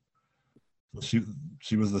sudden,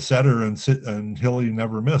 she was the setter, and Hilly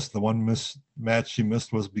never missed. The one match she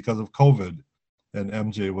missed was because of COVID, and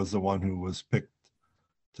MJ was the one who was picked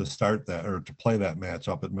to start that or to play that match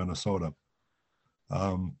up at Minnesota.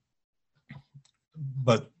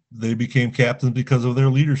 But they became captains because of their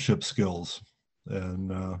leadership skills,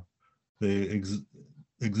 and they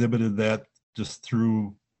exhibited that just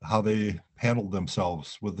through how they handled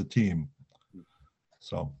themselves with the team.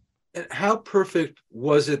 So, and how perfect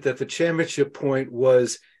was it that the championship point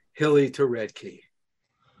was Hilly to Redkey?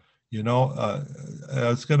 I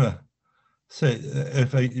was going to say,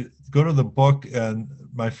 if I go to the book, and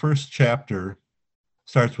my first chapter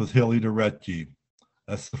starts with Hilly to Redkey.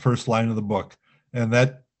 That's the first line of the book. And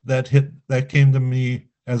that came to me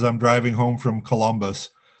as I'm driving home from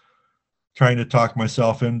Columbus, trying to talk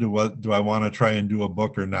myself into what do I want to try and do a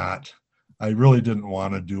book or not. I really didn't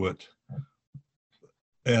want to do it.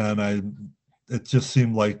 And it just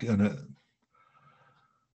seemed like an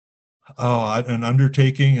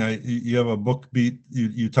undertaking. You have a book beat.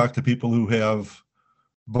 You talk to people who have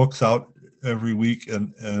books out every week,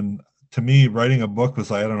 and to me, writing a book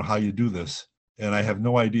was like, I don't know how you do this. And I have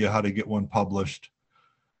no idea how to get one published.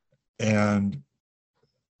 And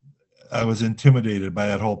I was intimidated by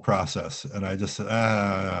that whole process. And I just said,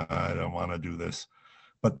 I don't want to do this.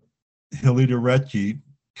 But Hilly Duretke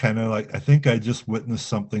kind of like, I think I just witnessed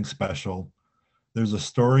something special. There's a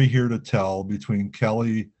story here to tell between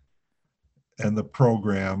Kelly and the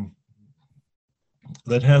program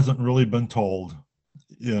that hasn't really been told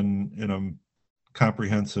in a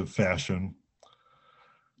comprehensive fashion.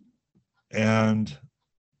 And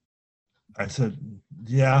I said,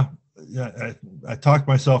 yeah, I talked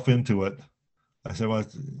myself into it. I said, well,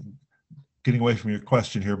 getting away from your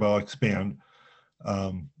question here, but I'll expand.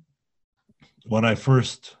 When I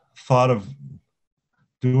first thought of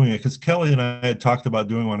doing it, because Kelly and I had talked about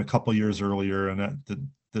doing one a couple years earlier, and that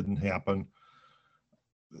didn't happen.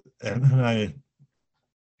 And then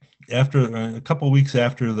after a couple of weeks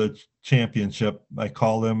after the championship, I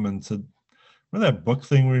called him and said, remember that book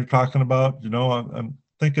thing we were talking about? I'm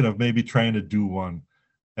thinking of maybe trying to do one.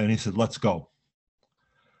 And he said, let's go.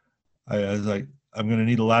 I was like, I'm going to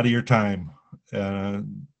need a lot of your time.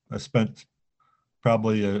 And I spent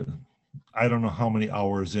probably, I don't know how many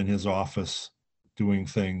hours in his office doing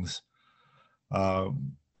things. It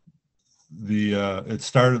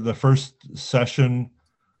started the first session.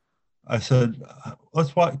 I said,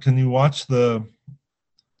 let's watch. Can you watch the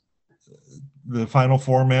Final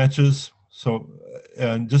Four matches? So,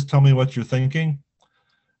 and just tell me what you're thinking.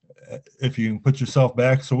 If you can put yourself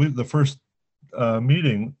back. So the first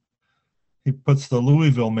meeting, he puts the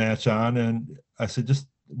Louisville match on, and I said,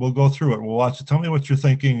 we'll go through it. We'll watch it. Tell me what you're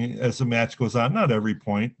thinking as the match goes on. Not every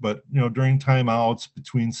point, but during timeouts,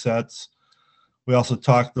 between sets. We also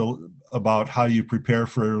talked about how you prepare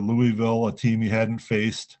for Louisville, a team you hadn't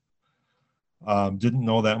faced, didn't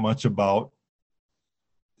know that much about,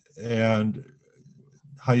 and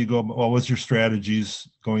how you go. What was your strategies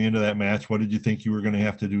going into that match? What did you think you were going to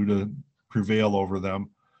have to do to prevail over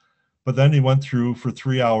them? But then he went through for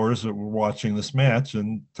 3 hours that we're watching this match,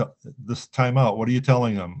 and this timeout. What are you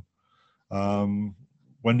telling them?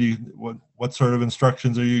 What sort of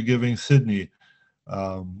instructions are you giving Sydney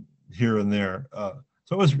here and there?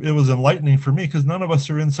 So it was enlightening for me, because none of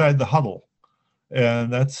us are inside the huddle,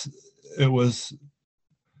 and I'd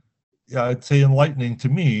say enlightening to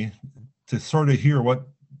me to sort of hear what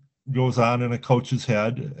goes on in a coach's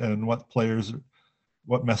head and what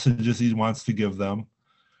messages he wants to give them.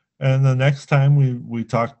 And the next time we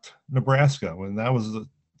talked Nebraska, when that was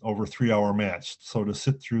over 3 hour match. So to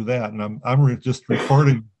sit through that, and I'm just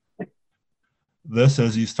recording this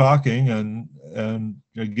as he's talking, and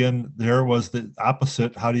again, there was the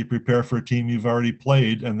opposite. How do you prepare for a team you've already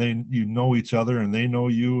played, and you know each other, and they know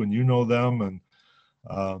you, and you know them, and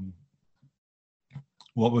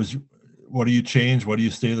what do you change? What do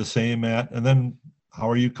you stay the same at? And then how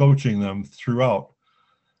are you coaching them throughout?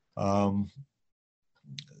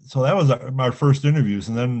 So that was our first interviews.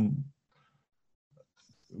 And then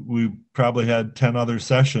we probably had 10 other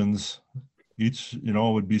sessions. Each,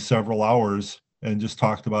 would be several hours, and just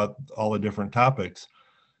talked about all the different topics.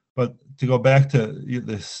 But to go back to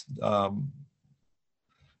this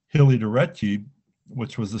Hilly Duretke,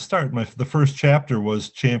 which was the start, the first chapter was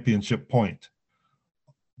Championship Point,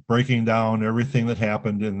 breaking down everything that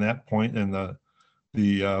happened in that point, and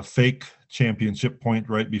the fake championship point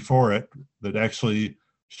right before it that actually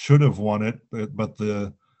should have won it, but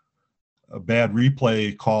a bad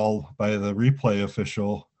replay call by the replay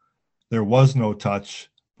official, there was no touch,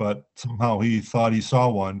 but somehow he thought he saw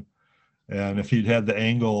one. And if he'd had the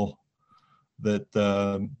angle that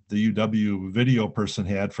the UW video person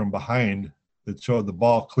had from behind, that showed the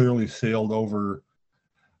ball clearly sailed over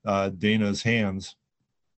Dana's hands,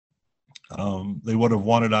 they would have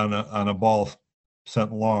won it on a ball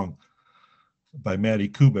sent long by Matty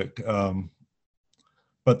Kubik.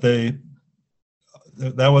 But that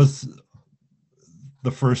was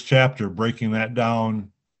the first chapter, breaking that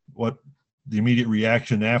down, what the immediate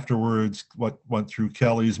reaction afterwards, what went through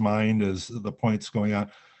Kelly's mind as the points going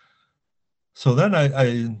on. So then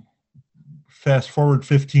I fast forward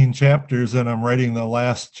 15 chapters, and I'm writing the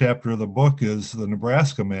last chapter of the book is the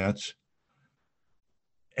Nebraska match.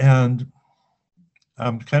 And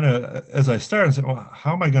I'm kind of, as I start, I said, well,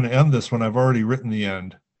 how am I going to end this when I've already written the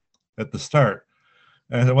end at the start?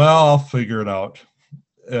 And I said, well, I'll figure it out.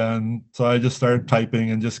 And so I just started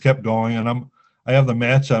typing and just kept going. And I have the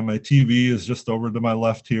match on my TV is just over to my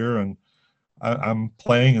left here, and I'm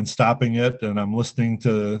playing and stopping it, and I'm listening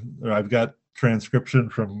to. I've got transcription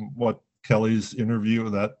from what Kelly's interview,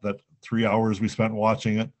 that 3 hours we spent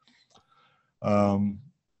watching it.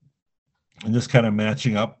 and just kind of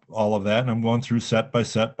matching up all of that. And I'm going through set by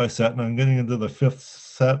set by set, and I'm getting into the fifth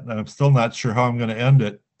set, and I'm still not sure how I'm going to end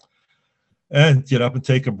it. And get up and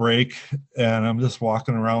take a break, and I'm just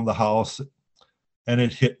walking around the house, and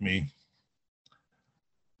it hit me.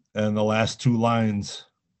 And the last two lines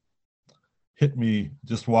hit me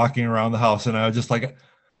just walking around the house, and I was just like,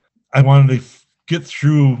 I wanted to get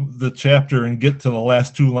through the chapter and get to the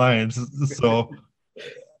last two lines. So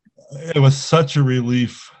it was such a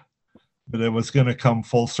relief that it was going to come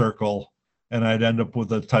full circle, and I'd end up with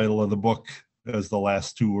the title of the book as the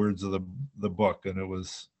last two words of the book, and it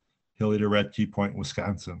was Hilly to Red Key Point,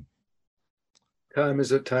 Wisconsin. Time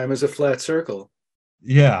is a flat circle.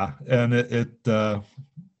 Yeah, and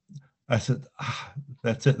I said,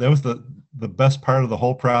 that's it. That was the best part of the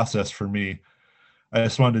whole process for me. I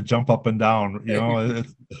just wanted to jump up and down,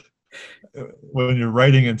 when you're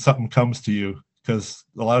writing and something comes to you, because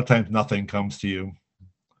a lot of times nothing comes to you.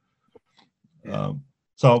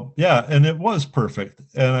 So yeah, and it was perfect.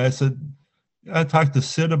 And I talked to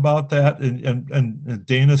Sid about that, and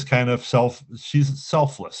Dana's kind of she's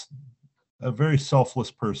selfless, a very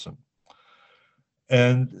selfless person.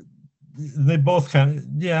 And they both kind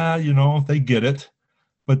of, they get it.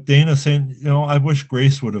 But Dana saying, I wish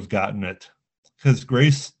Grace would have gotten it, because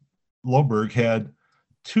Grace Loberg had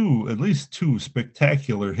at least two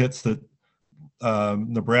spectacular hits that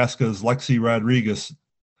Nebraska's Lexi Rodriguez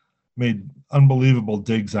made unbelievable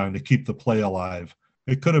digs on to keep the play alive.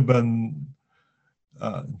 It could have been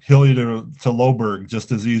Hilly to Loberg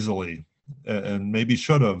just as easily, and maybe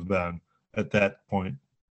should have been at that point.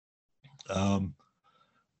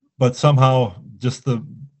 But somehow, just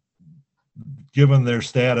given their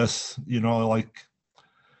status, like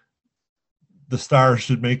the Stars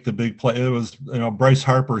should make the big play. It was, Bryce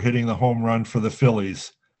Harper hitting the home run for the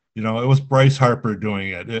Phillies. It was Bryce Harper doing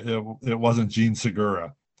it. It wasn't Gene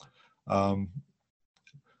Segura.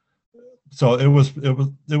 So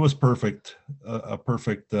it was perfect, a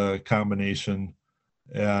perfect combination.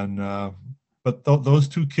 And but those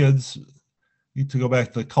two kids, to go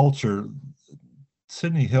back to the culture,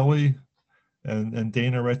 Sidney Hilly and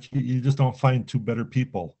Dana Retch, you just don't find two better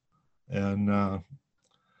people, and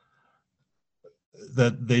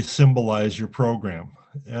that they symbolize your program.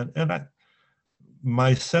 And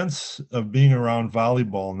my sense of being around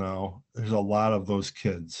volleyball now, there's a lot of those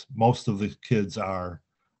kids. Most of the kids are.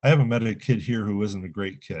 I haven't met a kid here who isn't a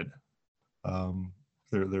great kid. They're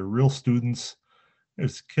real students.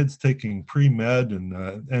 There's kids taking pre-med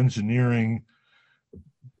and engineering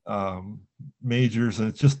majors, and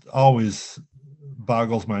it just always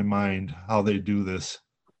boggles my mind how they do this.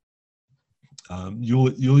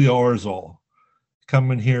 Yulia Orzol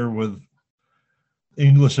coming here with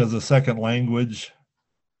English as a second language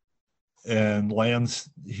and lands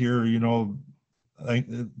here, I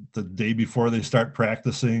think the day before they start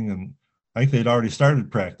practicing, and I think they'd already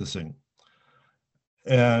started practicing.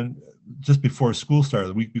 And just before school started,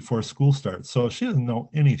 the week before school starts. So she doesn't know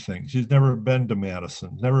anything. She's never been to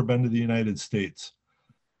Madison, never been to the United States.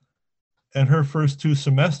 And her first two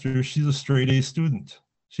semesters, she's a straight A student.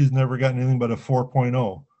 She's never gotten anything but a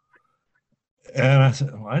 4.0. And I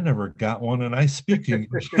said, I never got one, and I speak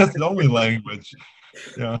English. That's the only language.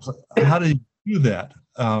 How do you do that?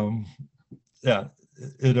 Yeah,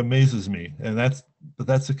 it amazes me. And that's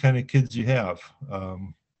the kind of kids you have.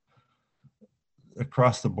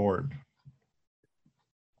 Across the board.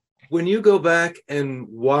 When you go back and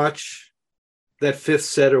watch that fifth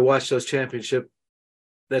set or watch that championship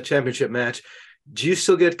match, do you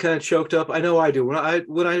still get kind of choked up? I know I do. When I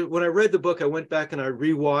read the book, I went back and I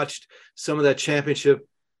rewatched some of that championship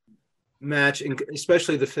match, and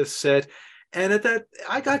especially the fifth set, and at that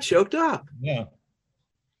I got choked up. Yeah.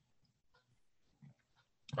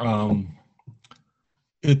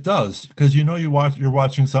 It does, because you're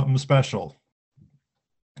watching something special.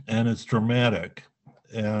 And it's dramatic,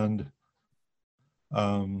 and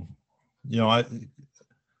when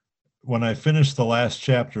I finished the last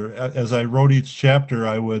chapter, as I wrote each chapter,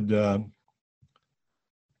 I would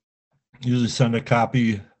usually send a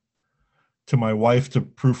copy to my wife to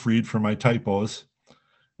proofread for my typos,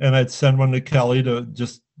 and I'd send one to Kelly to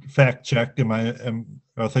just fact check,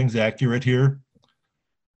 are things accurate here?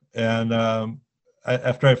 And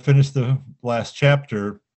after I finished the last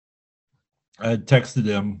chapter, I had texted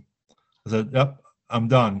him. I said, "Yep, I'm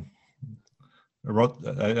done.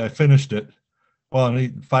 I finished it." Well,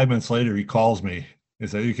 and 5 minutes later, he calls me. He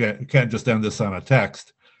said, "You can't just end this on a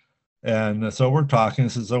text." And so we're talking. He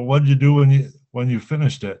says, "So what did you do when you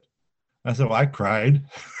finished it?" I said, "Well, I cried."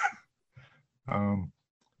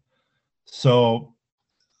 So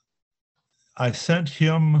I sent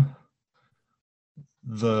him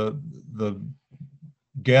the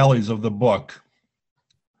galleys of the book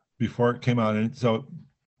before it came out. And so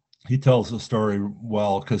he tells the story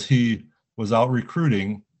well because he was out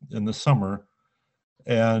recruiting in the summer,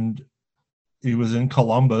 and he was in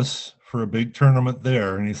Columbus for a big tournament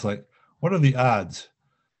there. And he's like, what are the odds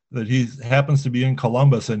that he happens to be in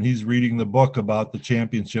Columbus and he's reading the book about the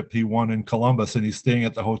championship he won in Columbus, and he's staying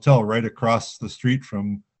at the hotel right across the street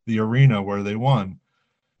from the arena where they won.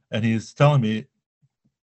 And he's telling me,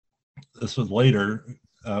 this was later,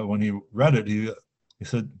 when he read it, he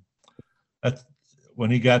said, that's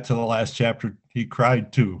when he got to the last chapter, he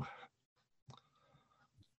cried too.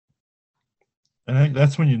 And I think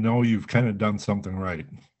that's when you know you've kind of done something right,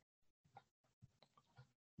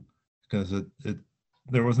 because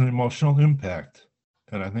there was an emotional impact,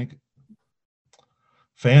 and I think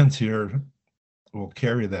fans here will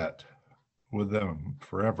carry that with them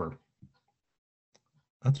forever.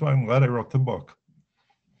 That's why I'm glad I wrote the book.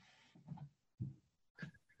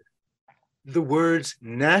 The words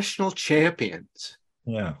national champions.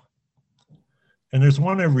 Yeah. And there's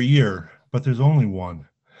one every year, but there's only one,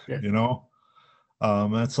 you know?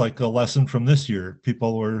 That's like a lesson from this year. It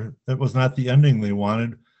was not the ending they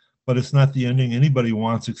wanted, but it's not the ending anybody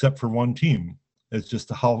wants except for one team. It's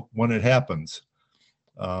just when it happens.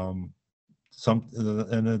 The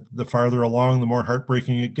farther along, the more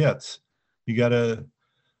heartbreaking it gets. You got to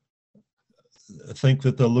think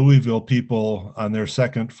that the Louisville people on their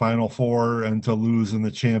second Final Four and to lose in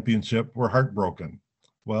the championship were heartbroken.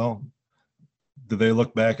 Well, do they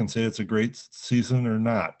look back and say it's a great season or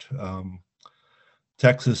not?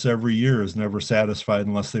 Texas every year is never satisfied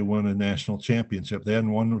unless they win a national championship. They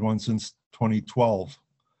hadn't won one since 2012.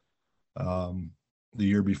 The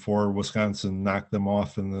year before, Wisconsin knocked them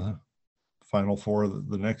off in the Final Four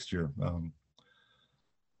the next year.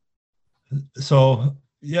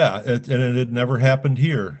 It had never happened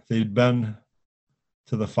here. They'd been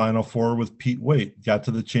to the Final Four with Pete Waite, got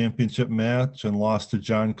to the championship match and lost to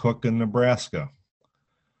John Cook in Nebraska.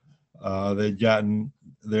 They'd gotten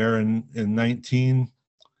there in 19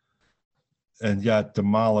 and got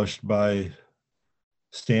demolished by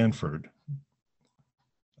Stanford,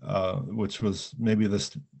 which was maybe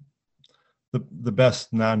the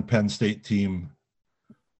best non-Penn State team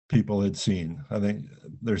people had seen. I think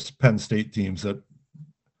there's Penn State teams that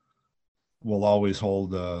will always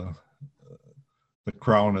hold the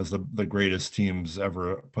crown as the greatest teams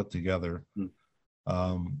ever put together.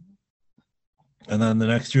 And then the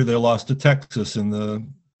next year they lost to Texas in the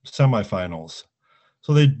semifinals.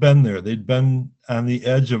 So they'd been there. They'd been on the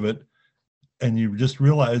edge of it. And you just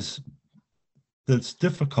realize that it's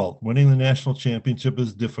difficult. Winning the national championship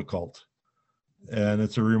is difficult. And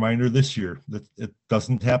it's a reminder this year that it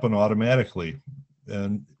doesn't happen automatically.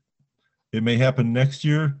 And it may happen next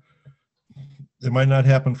year. It might not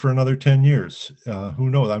happen for another 10 years. Who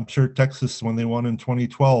knows? I'm sure Texas, when they won in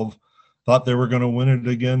 2012, thought they were going to win it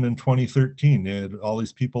again in 2013. They had all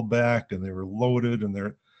these people back, and they were loaded,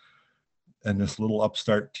 and this little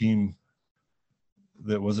upstart team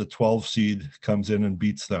that was a 12 seed comes in and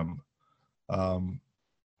beats them.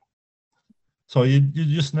 So you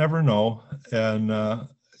just never know, and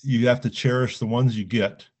you have to cherish the ones you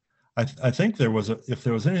get. I think if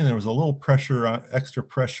there was anything, there was a little pressure, extra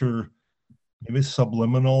pressure, maybe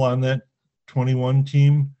subliminal on that 21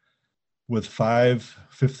 team, with 5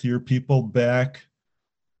 fifth-year people back,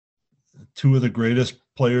 2 of the greatest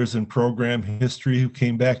players in program history who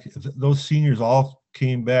came back. Those seniors all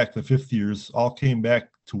came back, the fifth years all came back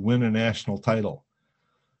to win a national title.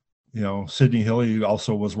 You know, Sydney Hilly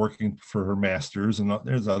also was working for her master's, and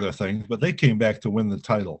there's other things, but they came back to win the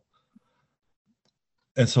title.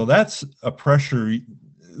 And so that's a pressure.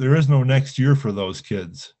 There is no next year for those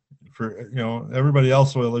kids. For, you know, everybody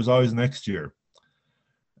else, well, there's always next year.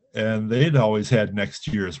 And they'd always had next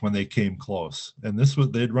years when they came close. And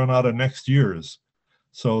they'd run out of next years.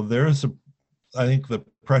 So there's I think the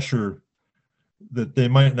pressure that they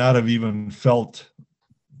might not have even felt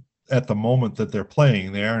at the moment that they're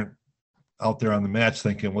playing. They aren't out there on the match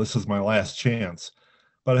thinking, well, this is my last chance.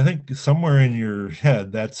 But I think somewhere in your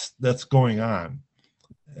head, that's going on.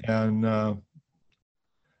 And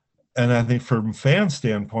I think from fan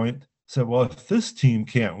standpoint, said, well, if this team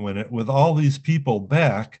can't win it with all these people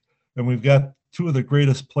back, and we've got 2 of the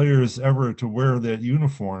greatest players ever to wear that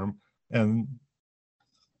uniform and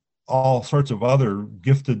all sorts of other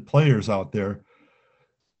gifted players out there,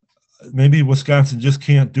 maybe Wisconsin just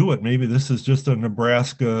can't do it. Maybe this is just a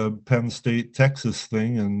Nebraska, Penn State, Texas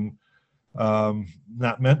thing, and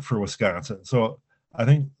not meant for Wisconsin. So I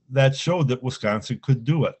think that showed that Wisconsin could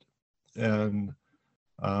do it. And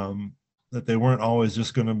that they weren't always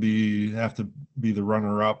just going to have to be the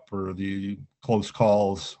runner up or the close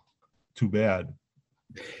calls. Too bad.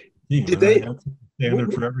 Did they? That's a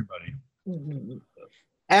standard for everybody.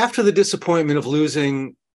 After the disappointment of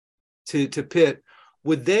losing to Pitt,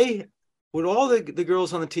 would all the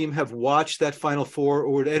girls on the team have watched that Final Four,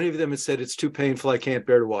 or would any of them have said it's too painful, I can't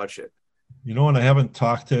bear to watch it? And I haven't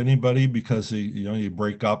talked to anybody because you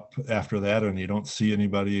break up after that and you don't see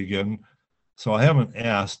anybody again. So I haven't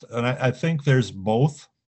asked, and I think there's both.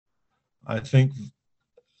 I think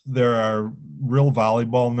there are real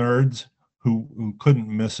volleyball nerds who couldn't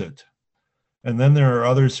miss it, and then there are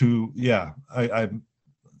others who, I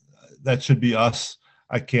that should be us.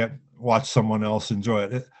 I can't watch someone else enjoy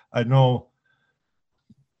it. I know.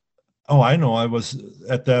 I know. I was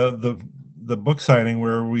at the book signing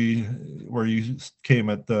where you came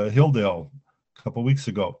at the Hilldale a couple weeks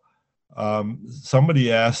ago.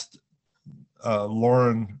 Somebody asked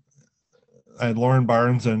Lauren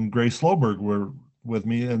Barnes and Grace Loberg were with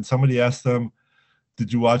me, and somebody asked them,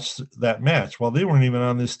 did you watch that match? Well, they weren't even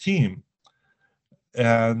on this team.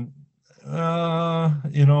 And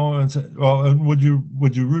and would you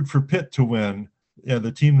root for Pitt to win? Yeah,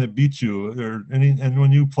 the team that beat you, and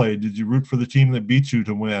when you played, did you root for the team that beat you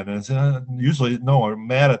to win? And I said, usually, no, I'm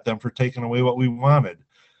mad at them for taking away what we wanted.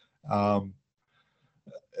 And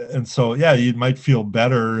so, you might feel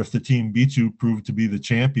better if the team beat you, proved to be the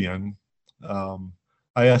champion. I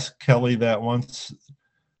asked Kelly that once.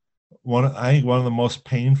 I think one of the most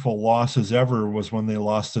painful losses ever was when they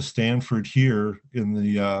lost to Stanford here in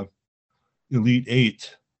the Elite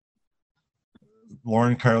Eight,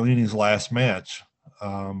 Lauren Carlini's last match.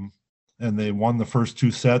 And they won the first two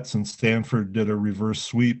sets, and Stanford did a reverse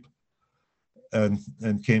sweep and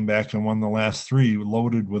came back and won the last three,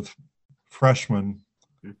 loaded with freshmen,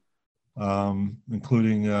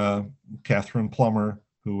 including Catherine Plummer,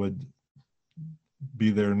 who would be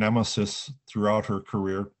their nemesis throughout her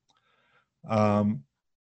career. And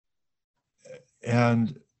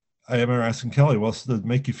I remember asking Kelly, well, does it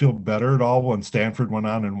make you feel better at all when Stanford went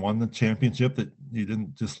on and won the championship, that you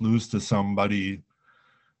didn't just lose to some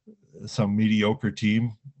mediocre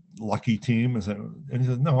team, lucky team? And he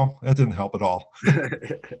said, no, that didn't help at all.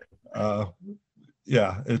 I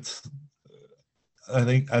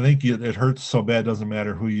think it hurts so bad, it doesn't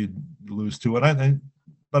matter who you lose to. And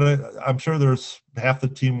I'm sure there's half the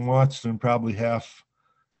team watched and probably half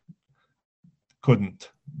couldn't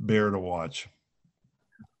bear to watch.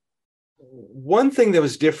 One thing that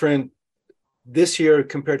was different this year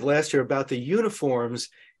compared to last year about the uniforms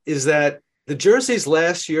is that the jerseys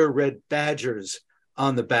last year read Badgers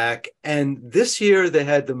on the back, and this year they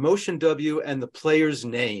had the Motion W and the players'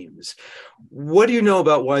 names. What do you know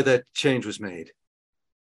about why that change was made?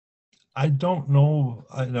 I don't know.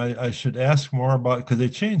 I should ask more about it, because they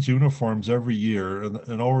change uniforms every year,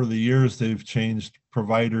 and over the years they've changed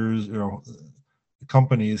providers,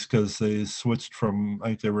 companies, because they switched from, I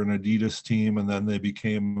think they were an Adidas team and then they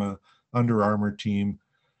became an Under Armour team.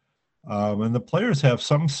 And the players have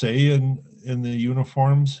some say in the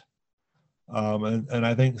uniforms. And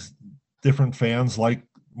I think different fans like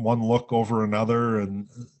one look over another, and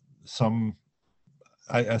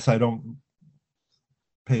I guess I don't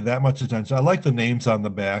pay that much attention. I like the names on the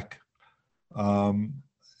back. And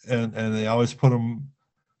they always put them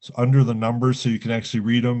under the numbers so you can actually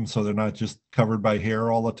read them, so they're not just covered by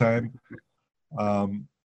hair all the time. I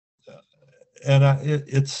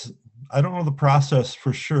don't know the process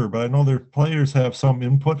for sure, but I know their players have some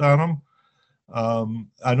input on them.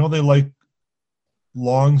 I know they like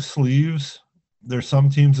long sleeves. There's some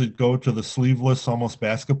teams that go to the sleeveless, almost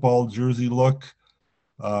basketball jersey look.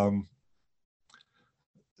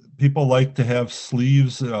 People like to have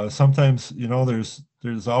sleeves. Sometimes,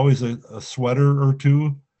 there's always a sweater or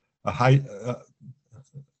two.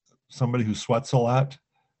 Somebody who sweats a lot.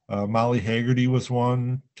 Molly Haggerty was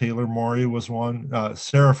one. Taylor Morey was one.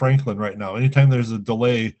 Sarah Franklin right now. Anytime there's a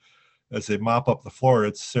delay as they mop up the floor,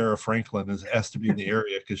 it's Sarah Franklin has to be in the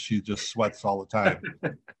area because she just sweats all the time.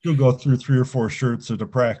 She'll go through 3 or 4 shirts to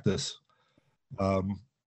practice.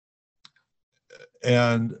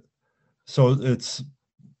 And so it's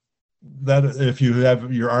that if you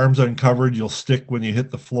have your arms uncovered, you'll stick when you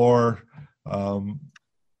hit the floor.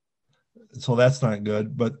 So that's not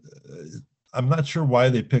good, but I'm not sure why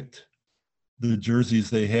they picked the jerseys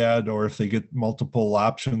they had, or if they get multiple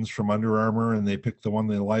options from Under Armour and they pick the one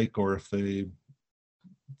they like, or if they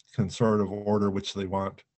can sort of order which they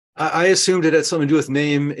want. I assumed it had something to do with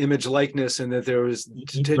name, image, likeness, and that there was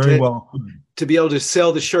to be able to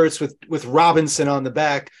sell the shirts with Robinson on the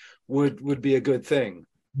back would be a good thing.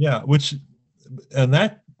 Yeah,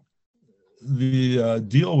 the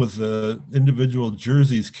deal with the individual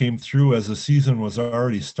jerseys came through as the season was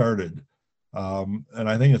already started. And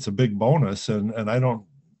I think it's a big bonus. And I don't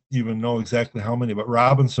even know exactly how many, but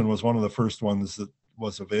Robinson was one of the first ones that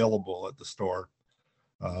was available at the store.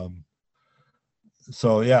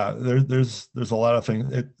 So yeah, there's a lot of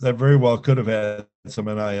things that very well could have had some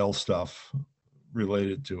NIL stuff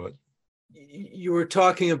related to it. You were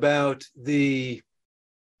talking about the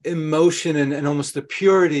emotion and almost the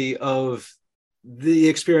purity of the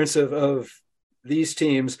experience of these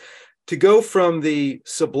teams. To go from the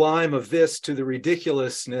sublime of this to the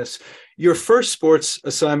ridiculousness, your first sports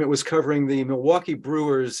assignment was covering the Milwaukee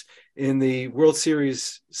Brewers in the World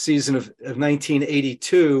Series season of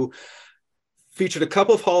 1982. Featured a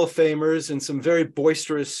couple of Hall of Famers and some very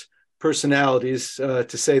boisterous personalities,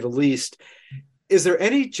 to say the least. Is there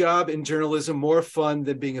any job in journalism more fun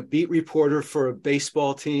than being a beat reporter for a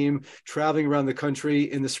baseball team, traveling around the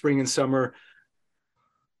country in the spring and summer?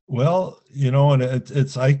 Well, and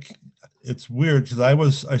it's weird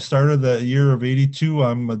because I started the year of 82.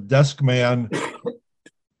 I'm a desk man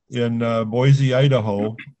in Boise,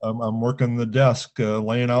 Idaho. I'm working the desk,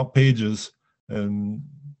 laying out pages and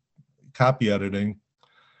copy editing.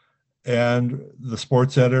 And the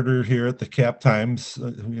sports editor here at the Cap Times,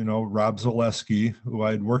 Rob Zaleski, who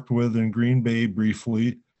I'd worked with in Green Bay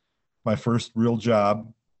briefly, my first real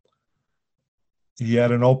job. He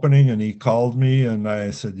had an opening and he called me and I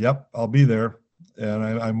said, yep, I'll be there. And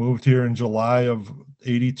I moved here in July of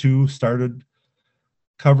 82, started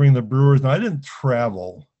covering the Brewers. Now, I didn't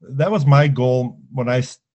travel. That was my goal when I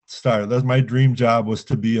started. That was my dream job, was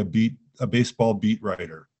to be a baseball beat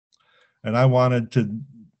writer. And I wanted to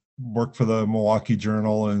work for the Milwaukee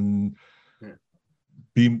Journal and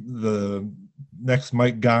be the next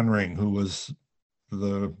Mike Gonring, who was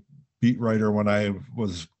the beat writer when I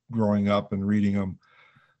was growing up and reading him.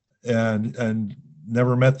 And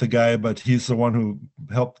never met the guy, but he's the one who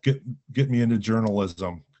helped get me into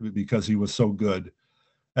journalism because he was so good.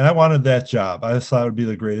 And I wanted that job. I just thought it would be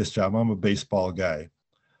the greatest job. I'm a baseball guy.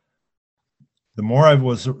 The more I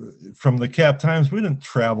was from the Cap Times, we didn't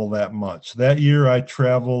travel that much. That year I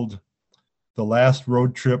traveled the last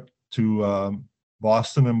road trip to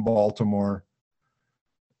Boston and Baltimore,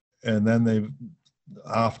 and then they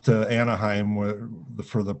off to Anaheim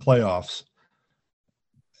for the playoffs.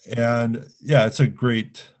 And yeah, it's a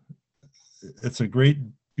great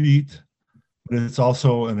beat, but it's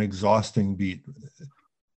also an exhausting beat.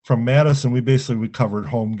 From Madison, we covered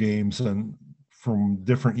home games, and from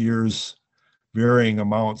different years, varying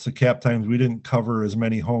amounts. The Cap Times, we didn't cover as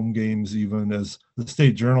many home games even as the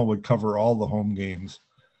State Journal would cover all the home games.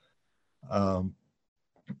 And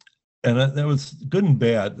that was good and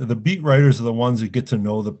bad. The beat writers are the ones that get to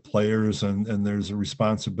know the players, and there's a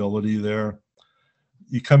responsibility there.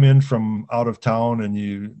 You come in from out of town and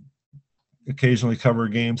you occasionally cover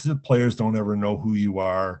games. The players don't ever know who you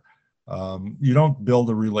are. You don't build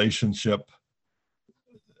a relationship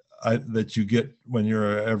that you get when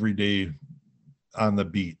you're every day on the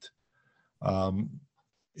beat.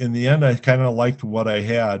 In the end, I kind of liked what I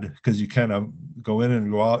had because you kind of go in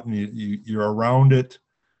and go out and you're around it.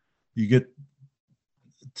 You get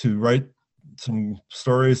to write some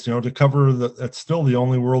stories, to cover that's still the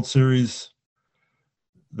only World Series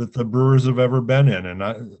that the Brewers have ever been in.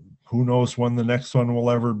 And who knows when the next one will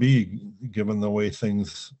ever be, given the way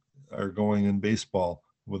things are going in baseball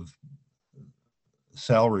with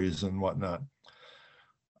salaries and whatnot.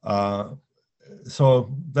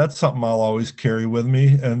 So that's something I'll always carry with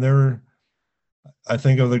me. And I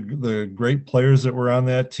think of the great players that were on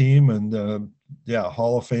that team, and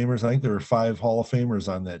Hall of Famers. I think there were 5 Hall of Famers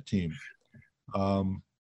on that team. Molitor,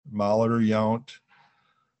 Yount,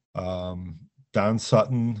 Don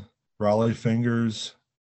Sutton, Raleigh Fingers,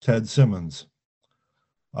 Ted Simmons.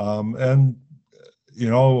 And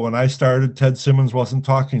when I started, Ted Simmons wasn't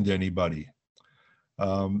talking to anybody.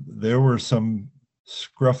 There were some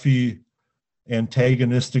scruffy,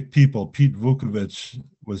 antagonistic people. Pete Vukovich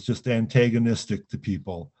was just antagonistic to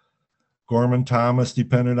people. Gorman Thomas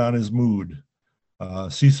depended on his mood.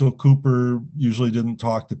 Cecil Cooper usually didn't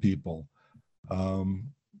talk to people.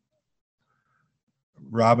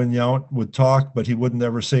 Robin Yount would talk, but he wouldn't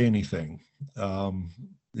ever say anything.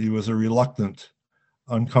 He was a reluctant,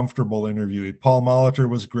 uncomfortable interviewee. Paul Molitor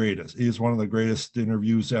was great. He was one of the greatest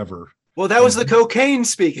interviews ever. Well, that was the cocaine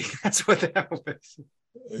speaking. That's what that was.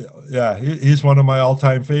 Yeah, he's one of my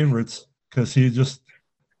all-time favorites because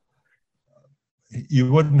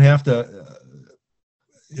you wouldn't have to,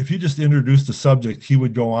 if you just introduced the subject, he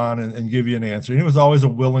would go on and give you an answer. He was always a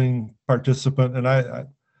willing participant. And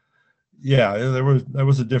there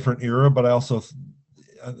was a different era, but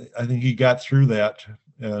I think he got through that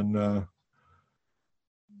and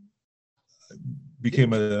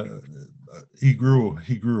became he grew.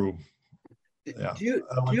 Yeah,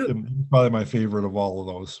 I liked him. He's probably my favorite of all of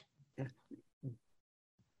those.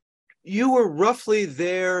 You were roughly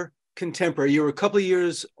their contemporary. You were a couple of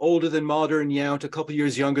years older than Mulder and Yount, a couple of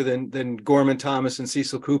years younger than Gorman Thomas and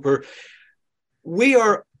Cecil Cooper. We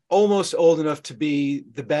are almost old enough to be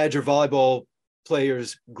the Badger volleyball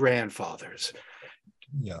players' grandfathers.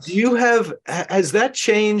 Yes. Has that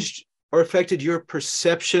changed or affected your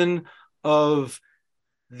perception of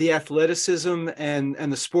the athleticism and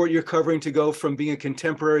the sport you're covering, to go from being a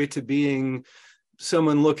contemporary to being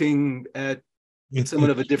someone looking at someone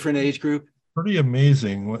of a different age group? Pretty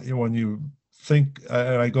amazing when you think,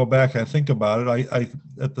 I go back, I think about it. I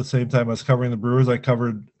at the same time I was covering the Brewers, I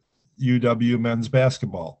covered UW men's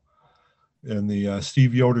basketball in the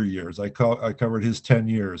Steve Yoder years. I covered his 10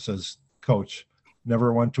 years as coach.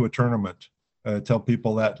 Never went to a tournament. I tell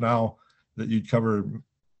people that now, that you'd cover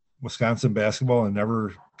Wisconsin basketball and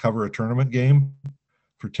never cover a tournament game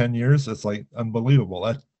for 10 years. It's like unbelievable.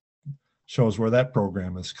 That shows where that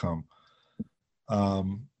program has come.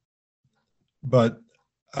 But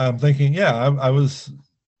I'm thinking, I was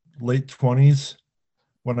late 20s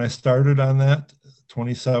when I started on that,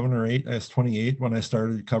 27 or 8. I was 28 when I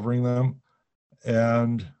started covering them.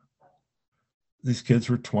 And these kids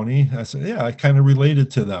were 20. I said, I kind of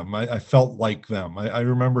related to them. I felt like them. I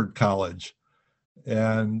remembered college.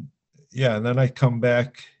 And and then I come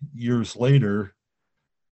back years later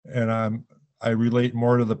and I relate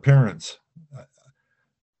more to the parents.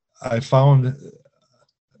 I found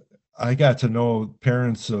I got to know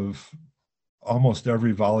parents of almost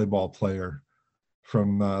every volleyball player,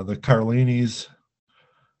 from the Carlinis,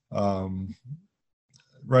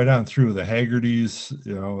 right on through the Haggertys,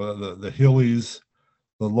 the Hillies,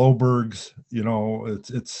 the Lobergs.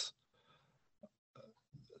 It's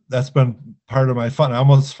that's been part of my fun. I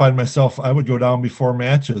almost find myself, I would go down before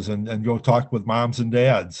matches and go talk with moms and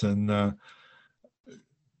dads. And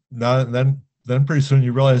then pretty soon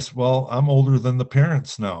you realize, well, I'm older than the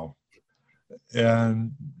parents now.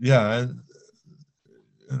 And I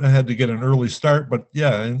had to get an early start, but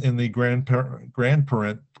in the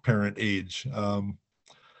grandparent age.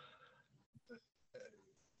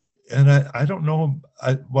 And I don't know,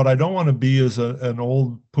 what I don't want to be is an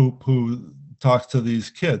old poop who talks to these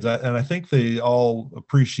kids. And I think they all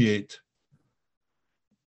appreciate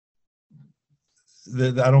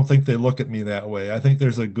that. I don't think they look at me that way. I think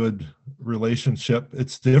there's a good relationship.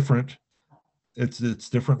 It's different. It's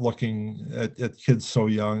different looking at kids so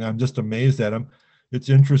young. I'm just amazed at them. It's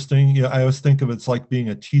interesting. I always think of it's like being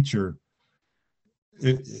a teacher,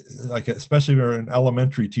 like especially if you're an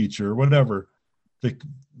elementary teacher or whatever.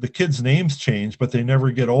 The kids' names change, but they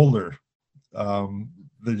never get older.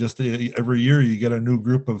 They just, every year you get a new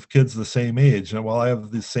group of kids the same age. And I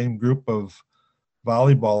have the same group of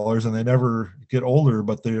volleyballers, and they never get older,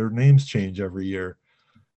 but their names change every year.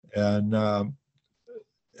 And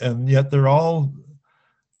yet they're all,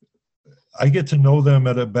 I get to know them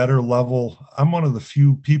at a better level. I'm one of the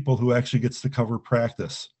few people who actually gets to cover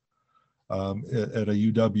practice at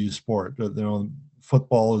a UW sport.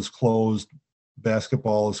 Football is closed,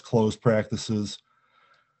 basketball is closed practices.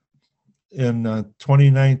 In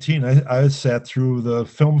 2019, I sat through the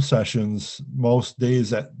film sessions most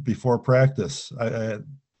days before practice. I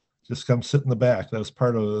just come sit in the back. That was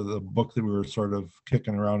part of the book that we were sort of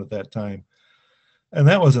kicking around at that time. And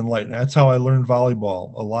that was enlightening. That's how I learned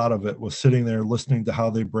volleyball. A lot of it was sitting there listening to how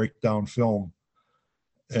they break down film.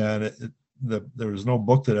 And there was no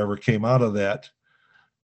book that ever came out of that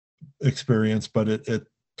experience, but it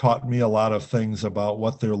taught me a lot of things about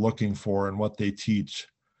what they're looking for and what they teach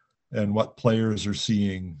and what players are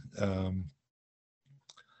seeing.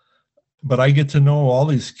 But I get to know all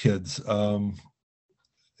these kids. And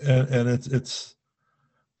it's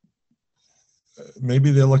maybe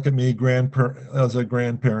they look at me as a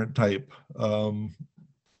grandparent type.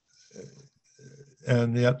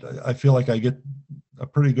 And yet I feel like I get a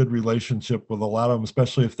pretty good relationship with a lot of them,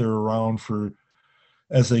 especially if they're around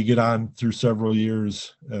as they get on through several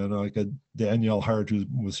years. And like a Danielle Hart, who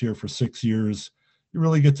was here for 6 years, you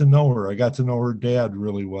really get to know her. I got to know her dad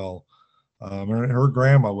really well. Her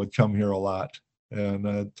grandma would come here a lot,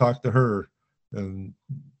 and talk to her, and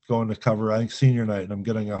going to cover, I think, senior night, and I'm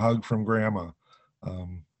getting a hug from grandma.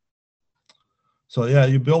 So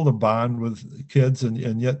you build a bond with kids,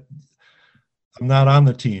 and yet I'm not on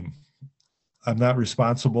the team. I'm not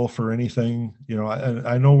responsible for anything.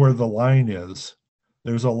 I know where the line is.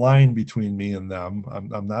 There's a line between me and them.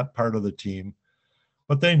 I'm not part of the team,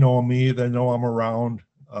 but they know me. They know I'm around.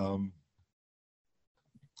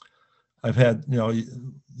 I've had,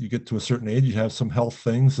 you get to a certain age, you have some health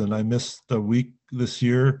things, and I missed a week this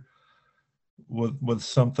year with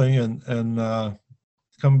something, and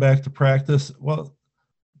come back to practice. Well,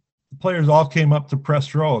 the players all came up to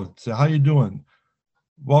press row, say, "How you doing?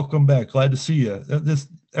 Welcome back. Glad to see you."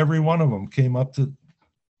 Every one of them came up to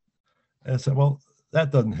and said, "Well,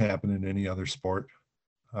 that doesn't happen in any other sport."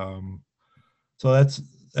 So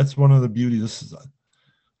that's one of the beauties.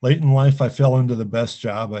 Late in life, I fell into the best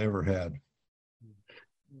job I ever had.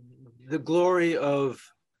 The glory of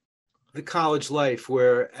the college life,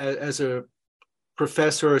 where as a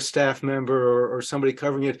professor or staff member or somebody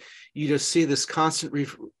covering it, you just see this constant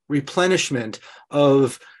replenishment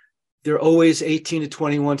of they're always 18 to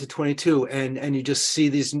 21 to 22, and you just see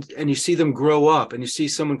these, and you see them grow up, and you see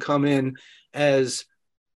someone come in as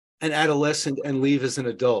an adolescent and leave as an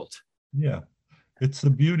adult. Yeah, it's the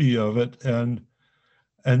beauty of it. And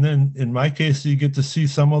then in my case, you get to see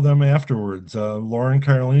some of them afterwards. Lauren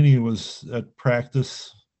Carlini was at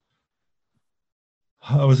practice.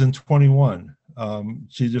 I was in 21.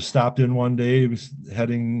 She just stopped in one day,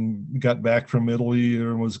 got back from Italy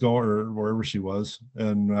or was going, or wherever she was,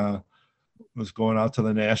 and was going out to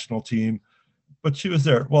the national team. But she was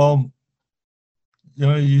there. Well,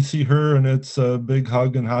 you see her and it's a big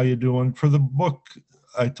hug and how you doing. For the book,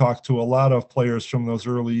 I talked to a lot of players from those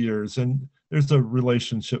early years, and there's a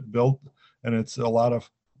relationship built, and it's a lot of,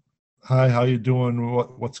 "Hi, how you doing?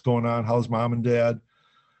 What's going on? How's mom and dad?"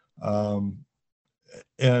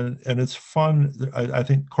 And it's fun. I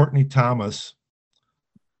think Courtney Thomas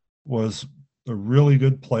was a really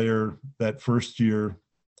good player that first year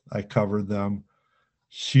I covered them.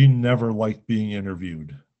 She never liked being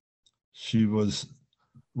interviewed. She was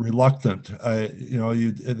reluctant.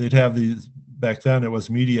 They'd have these, back then it was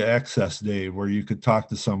media access day, where you could talk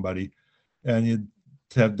to somebody, and you'd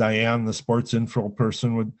have Diane, the sports info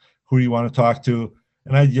person, would, "Who do you want to talk to?"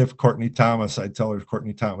 And I'd give Courtney Thomas. I'd tell her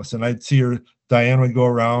Courtney Thomas, and I'd see her. Diane would go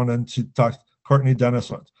around and she'd talk Courtney Dennis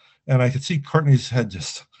once, and I could see Courtney's head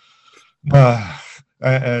just.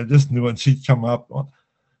 I just knew it. She'd come up,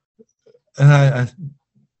 and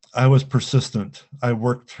I was persistent. I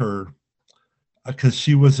worked her because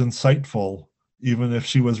she was insightful, even if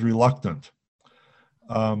she was reluctant.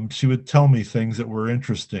 She would tell me things that were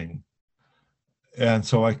interesting, and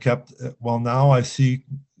so I kept. Well, now I see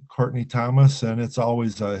Courtney Thomas, and it's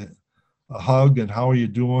always a hug and "How are you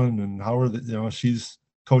doing?" and "How are she's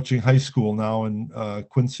coaching high school now in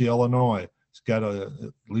Quincy, Illinois. She's got at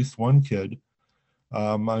least one kid.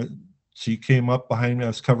 She came up behind me. I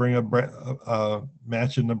was covering a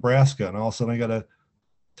match in Nebraska, and all of a sudden I got a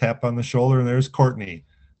tap on the shoulder, and there's Courtney,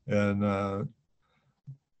 and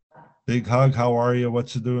big hug. "How are you?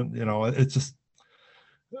 What you doing?" It's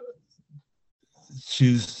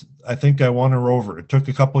just, I think I won her over. It took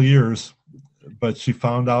a couple of years, but she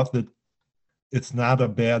found out that it's not a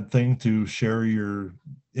bad thing to share your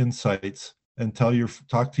insights and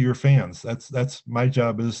talk to your fans. That's my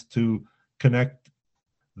job, is to connect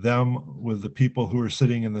them with the people who are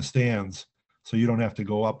sitting in the stands, so you don't have to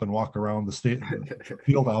go up and walk around the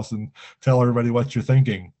field house and tell everybody what you're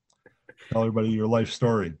thinking, tell everybody your life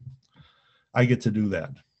story. I get to do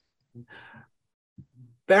that.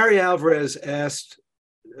 Barry Alvarez asked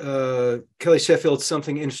Kelly Sheffield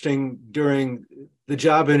something interesting during the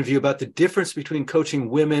job interview about the difference between coaching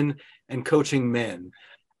women and coaching men.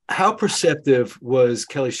 How perceptive was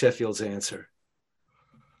Kelly Sheffield's answer?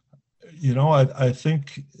 I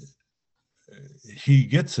think he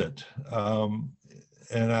gets it. And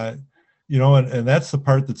that's the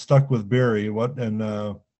part that stuck with Barry.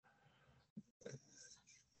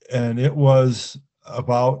 And it was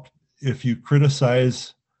about, if you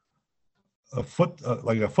criticize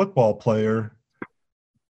like a football player,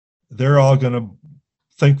 they're all going to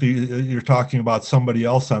think that you're talking about somebody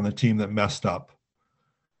else on the team that messed up.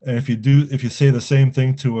 And if you say the same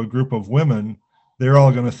thing to a group of women, they're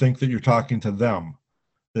all going to think that you're talking to them,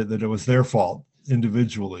 that it was their fault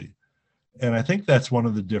individually. And I think that's one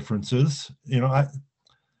of the differences.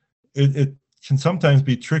 It can sometimes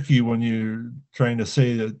be tricky when you're trying to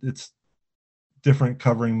say that it's different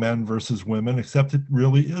covering men versus women, except it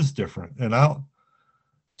really is different. And I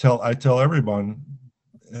tell everyone,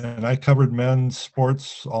 and I covered men's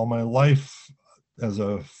sports all my life as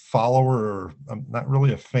a follower, or I'm not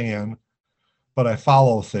really a fan, but I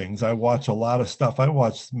follow things. I watch a lot of stuff. I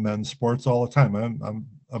watch men's sports all the time. I'm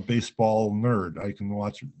a baseball nerd. I can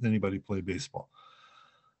watch anybody play baseball.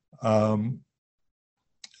 But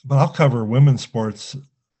I'll cover women's sports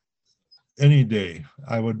any day.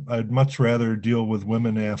 I'd much rather deal with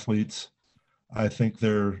women athletes. I think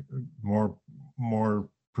they're more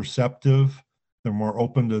perceptive. They're more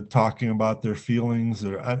open to talking about their feelings.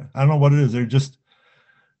 Or I don't know what it is. They're just,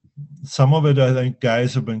 some of it, I think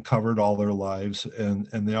guys have been covered all their lives, and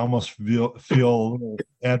they almost feel a little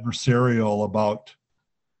adversarial about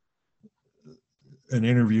an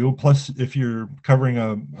interview. Plus, if you're covering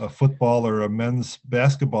a football or a men's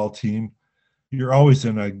basketball team, you're always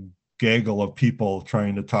in a gaggle of people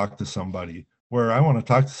trying to talk to somebody. Where I want to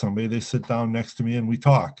talk to somebody, they sit down next to me and we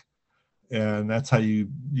talk. And that's how you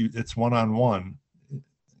it's one-on-one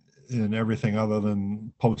in everything other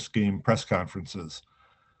than post-game press conferences.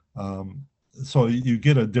 So you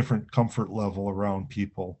get a different comfort level around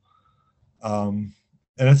people. And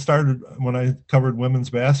it started when I covered women's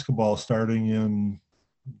basketball starting in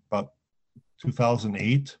about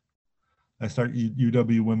 2008. I started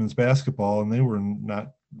UW women's basketball, and they were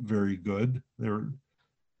not very good.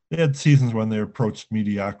 They had seasons when they approached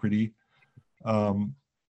mediocrity.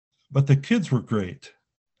 But the kids were great.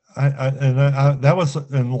 That was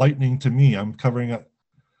enlightening to me. I'm covering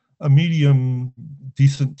a medium,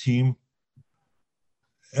 decent team,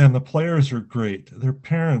 and the players are great. Their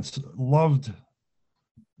parents loved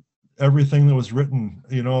everything that was written.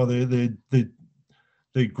 You know,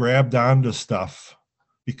 they grabbed onto stuff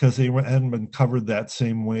because they hadn't been covered that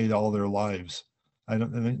same way all their lives.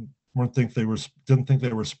 Didn't think they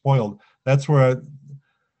were spoiled. That's where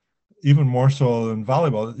even more so than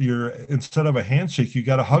volleyball, instead of a handshake, you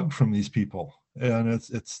got a hug from these people. And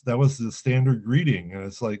that was the standard greeting. And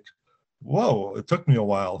it's like, whoa, it took me a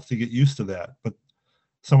while to get used to that. But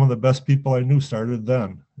some of the best people I knew started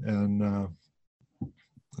then. And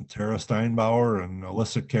Tara Steinbauer and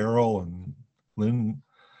Alyssa Carroll and Lynn.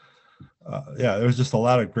 There was just a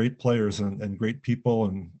lot of great players and great people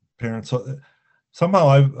and parents. So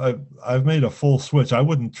somehow I've made a full switch. I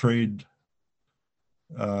wouldn't trade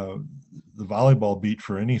the volleyball beat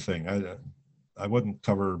for anything. I wouldn't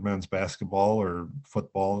cover men's basketball or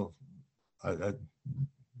football.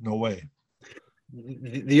 No way.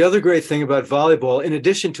 The other great thing about volleyball, in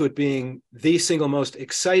addition to it being the single most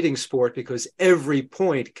exciting sport because every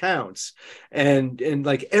point counts and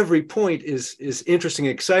like every point is interesting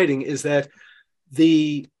and exciting, is that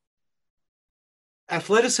the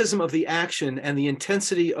athleticism of the action and the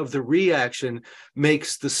intensity of the reaction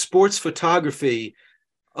makes the sports photography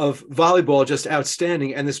of volleyball just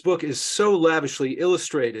outstanding. And this book is so lavishly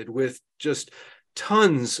illustrated with just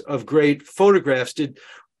tons of great photographs. Did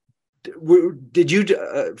you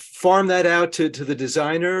farm that out to the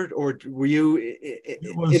designer, or were you?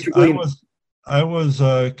 I was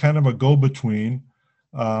kind of a go-between.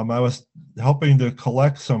 I was helping to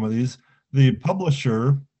collect some of these. The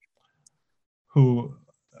publisher, who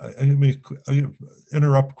let me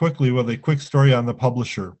interrupt quickly with a quick story on the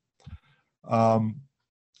publisher.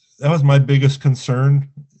 That was my biggest concern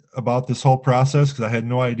about this whole process, because I had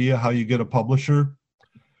no idea how you get a publisher.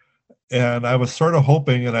 And I was sort of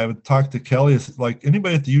hoping, and I would talk to Kelly, like,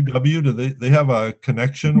 anybody at the UW, do they have a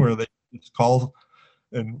connection where they just call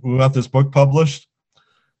and we want this book published?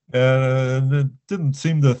 And it didn't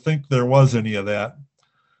seem to think there was any of that.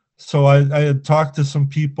 So I had talked to some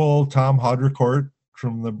people. Tom Haudricourt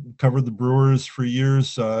covered the Brewers for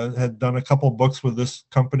years, had done a couple books with this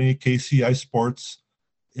company, KCI Sports,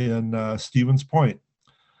 in Stevens Point.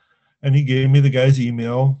 And he gave me the guy's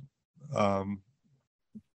email,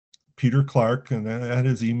 Peter Clark, and I had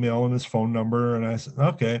his email and his phone number. And I said,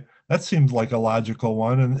 okay, that seems like a logical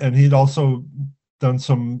one. And he'd also done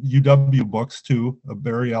some UW books too, a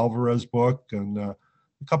Barry Alvarez book and a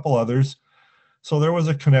couple others. So there was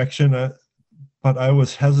a connection, but I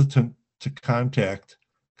was hesitant to contact,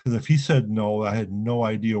 because if he said no, I had no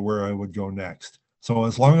idea where I would go next. So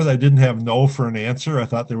as long as I didn't have no for an answer, I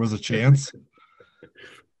thought there was a chance.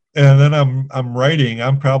 And then I'm writing.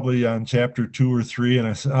 I'm probably on chapter 2 or 3, and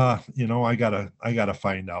I said, I gotta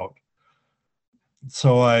find out.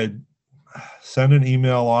 So I send an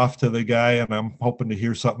email off to the guy, and I'm hoping to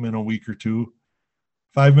hear something in a week or two.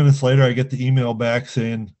 5 minutes later, I get the email back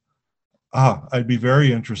saying, I'd be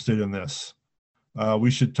very interested in this.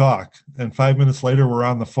 We should talk. And 5 minutes later, we're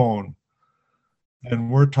on the phone,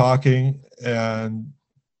 and we're talking, and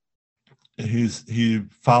he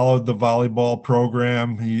followed the volleyball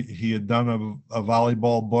program. He had done a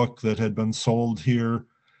volleyball book that had been sold here.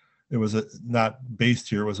 It was not based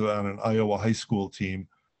here. It was on an Iowa high school team,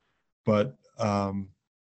 but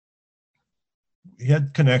he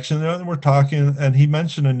had connection there, and we're talking, and he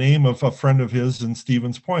mentioned a name of a friend of his in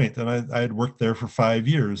Stevens Point, and I had worked there for 5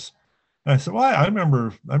 years. And I said, well, I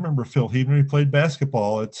remember Phil Heaton. He played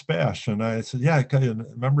basketball at Spash. And I said, yeah, I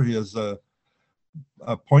remember he has a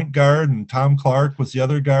point guard, and Tom Clark was the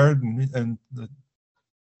other guard. And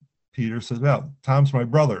Peter says, well, Tom's my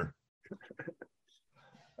brother.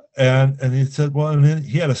 And he said, well, and then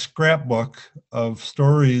he had a scrapbook of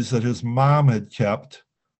stories that his mom had kept,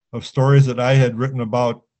 of stories that I had written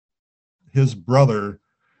about his brother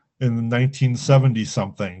in 1970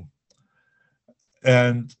 something.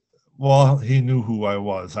 And well, he knew who I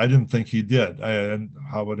was. I didn't think he did. And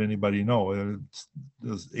how would anybody know? It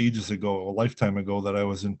was ages ago, a lifetime ago, that I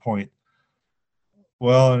was in Point.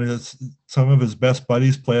 Well, and some of his best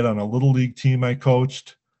buddies played on a little league team I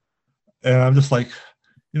coached. And I'm just like,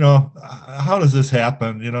 how does this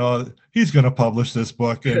happen? He's going to publish this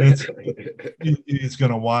book, and he's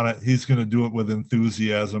going to want it. He's going to do it with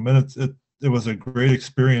enthusiasm. And it was a great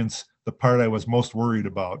experience. The part I was most worried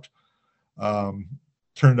about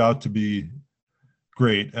turned out to be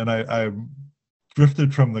great. And I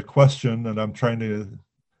drifted from the question, and I'm trying to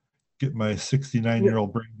get my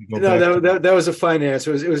 69-year-old brain to go back. That was a fine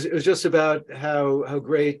answer. It was just about how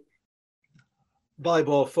great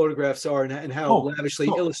volleyball photographs are and how lavishly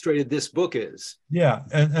illustrated this book is. Yeah.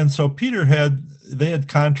 And so Peter they had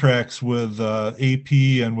contracts with AP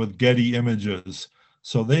and with Getty Images.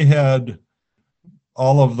 So they had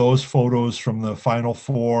all of those photos from the Final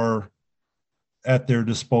Four at their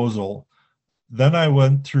disposal. Then I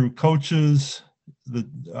went through coaches.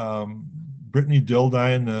 Brittany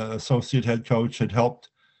Dildine, the associate head coach, had helped.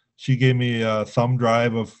 She gave me a thumb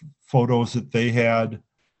drive of photos that they had.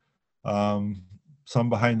 Some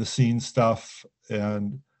behind the scenes stuff,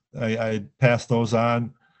 and I passed those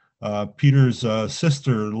on. Peter's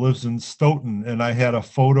sister lives in Stoughton, and I had a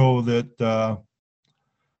photo that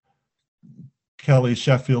Kelly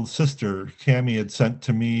Sheffield's sister, Cammie, had sent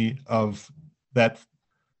to me of that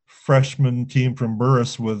freshman team from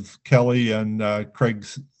Burris with Kelly and Craig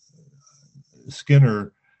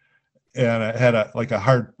Skinner, and I had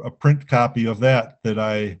a print copy of that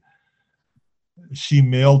she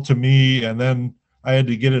mailed to me, and then I had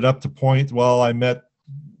to get it up to Point. Well, I met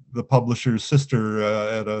the publisher's sister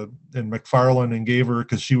in McFarland and gave her,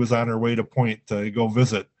 because she was on her way to Point to go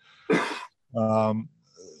visit.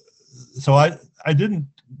 So I didn't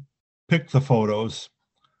pick the photos,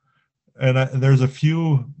 and there's a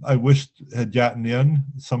few I wished had gotten in,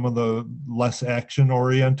 some of the less action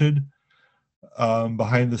oriented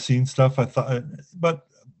behind the scenes stuff. I thought, but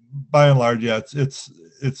by and large, yeah,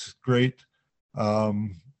 it's great.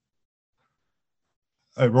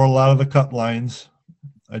 I wrote a lot of the cut lines.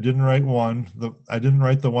 I didn't write one. I didn't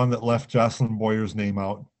write the one that left Jocelyn Boyer's name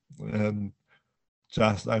out. And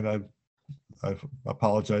I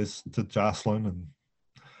apologize to Jocelyn. And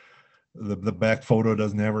the back photo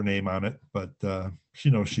doesn't have her name on it, but she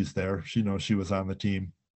knows she's there. She knows she was on the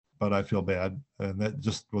team. But I feel bad. And that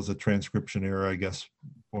just was a transcription error, I guess,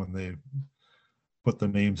 when they put the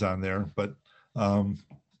names on there. But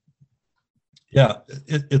yeah,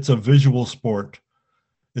 it's a visual sport.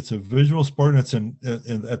 It's a visual sport, and it's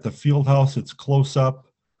at the field house. It's close up.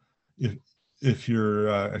 If you're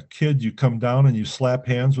a kid, you come down and you slap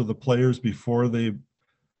hands with the players before they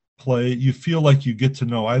play. You feel like you get to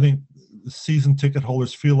know. I think season ticket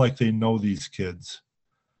holders feel like they know these kids.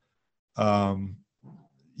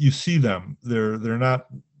 You see them. They're not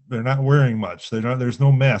wearing much. There's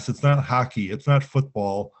no mask. It's not hockey. It's not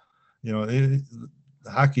football.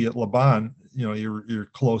 Hockey at Laban, you're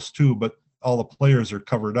close to, but all the players are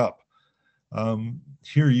covered up.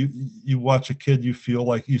 Here you watch a kid, you feel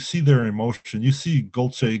like you see their emotion. You see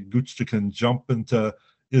Gulce Guchtikin jump into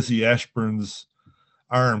Izzy Ashburn's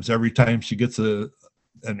arms every time she gets an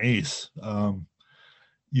ace.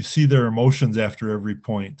 You see their emotions after every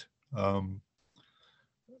point.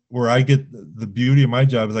 Where I get the beauty of my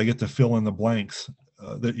job is I get to fill in the blanks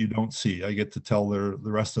that you don't see. I get to tell the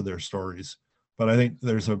rest of their stories. But I think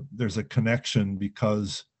there's a connection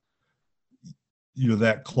because you're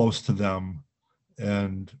that close to them,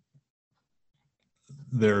 and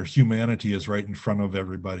their humanity is right in front of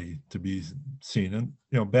everybody to be seen.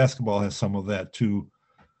 And basketball has some of that too,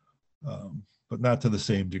 but not to the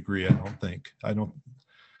same degree. I don't think.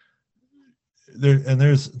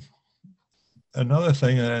 There's another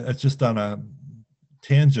thing. It's just on a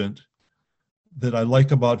tangent that I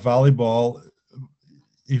like about volleyball,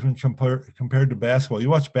 even compared to basketball. You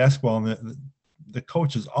watch basketball, and the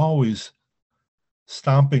coach is always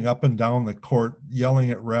stomping up and down the court,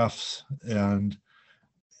 yelling at refs, and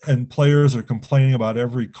players are complaining about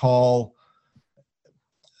every call.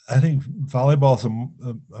 I think volleyball is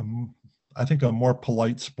a more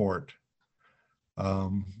polite sport.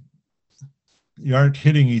 You aren't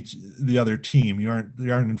hitting the other team. You aren't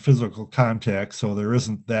in physical contact, so there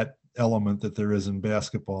isn't that element that there is in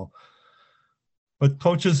basketball. But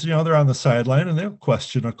coaches, they're on the sideline and they'll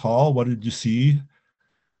question a call. What did you see?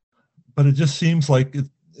 But it just seems like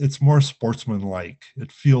it's more sportsmanlike.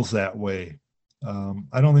 It feels that way.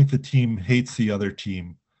 I don't think the team hates the other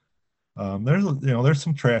team. There's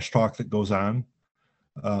some trash talk that goes on.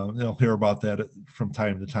 You'll hear about that from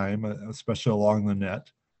time to time, especially along the net.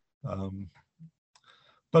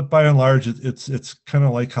 But by and large, it's kind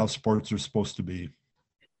of like how sports are supposed to be.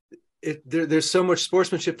 There's so much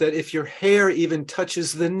sportsmanship that if your hair even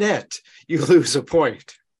touches the net, you lose a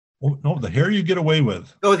point. Oh, no, the hair you get away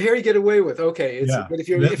with. Oh, the hair you get away with. Okay, Yeah. But if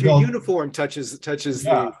your uniform touches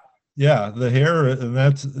the hair, and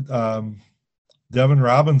that's Devin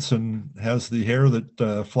Robinson has the hair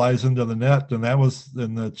that flies into the net, and that was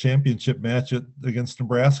in the championship match against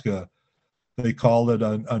Nebraska. They called it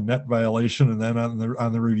a net violation, and then on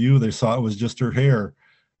the review they saw it was just her hair,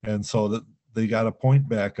 and so that they got a point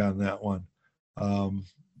back on that one.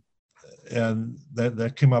 And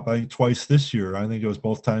that came up, I think, twice this year. I think it was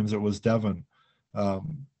both times it was Devin.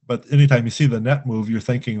 But anytime you see the net move, you're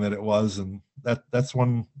thinking that it was, and that's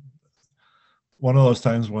one of those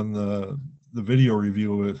times when the video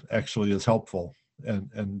review actually is helpful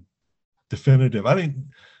and definitive. I think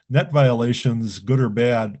net violations, good or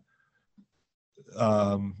bad,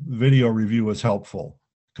 video review is helpful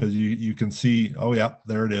because you can see, oh yeah,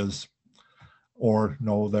 there it is, or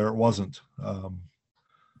no, there it wasn't.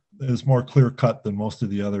 It's more clear cut than most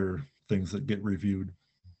of the other things that get reviewed.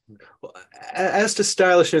 Well, as to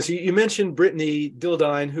stylishness, you mentioned Brittany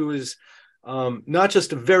Dildine, who is not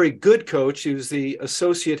just a very good coach. She was the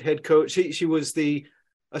associate head coach. She was the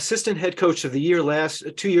assistant head coach of the year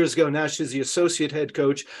 2 years ago. Now she's the associate head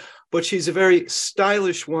coach, but she's a very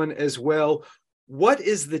stylish one as well. What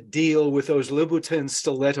is the deal with those Louboutin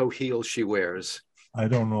stiletto heels she wears? I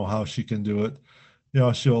don't know how she can do it.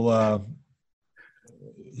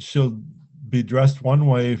 She'll be dressed one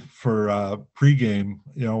way for pregame,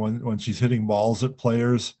 when she's hitting balls at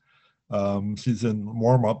players. She's in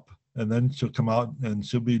warm up, and then she'll come out and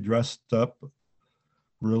she'll be dressed up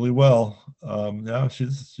really well.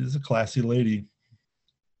 She's a classy lady.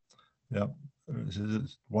 Yeah,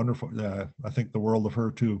 she's wonderful. Yeah, I think the world of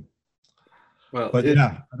her too. Well, but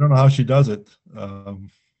I don't know how she does it. I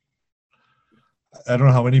don't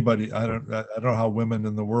know how anybody. I don't know how women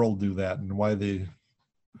in the world do that, and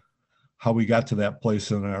how we got to that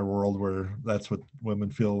place in our world where that's what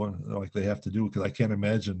women feel like they have to do. Because I can't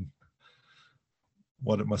imagine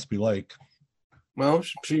what it must be like. Well,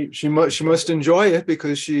 she must enjoy it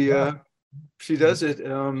because she does it.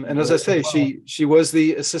 And as I say, she was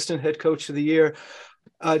the assistant head coach of the year.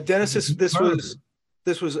 Dennis,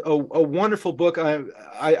 this was a wonderful book.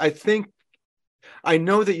 I think, I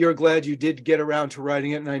know that you're glad you did get around to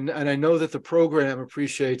writing it, and I know that the program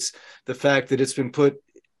appreciates the fact that it's been put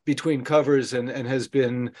between covers and has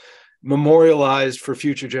been memorialized for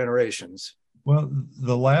future generations. Well,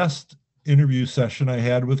 the last interview session I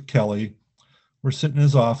had with Kelly, we're sitting in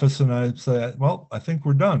his office, and I said, well, I think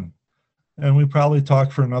we're done. And we probably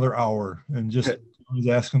talked for another hour, and just was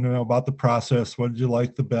asking him about the process. What did you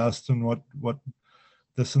like the best, and what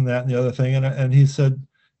this and that and the other thing. And he said,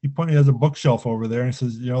 he has a bookshelf over there, and he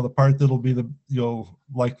says, the part that'll be you'll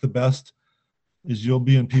like the best is you'll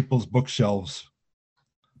be in people's bookshelves.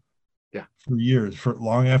 Yeah. For years, for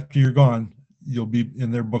long after you're gone, you'll be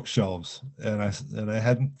in their bookshelves. And I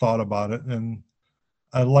hadn't thought about it, and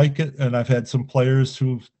I like it. And I've had some players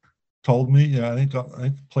who've told me, I think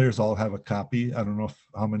players all have a copy. I don't know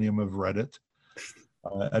how many of them have read it.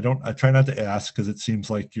 I try not to ask because it seems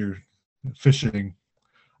like you're fishing.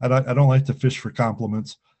 I don't like to fish for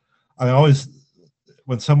compliments. I always,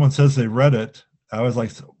 when someone says they read it, I always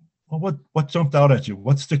like, well, what jumped out at you?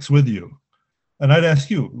 What sticks with you? And I'd ask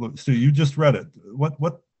you, look, Stu, you just read it. What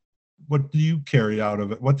do you carry out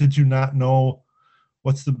of it? What did you not know?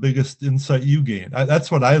 What's the biggest insight you gained?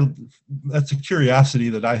 That's a curiosity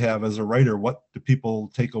that I have as a writer. What do people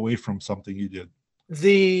take away from something you did?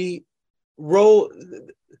 The role,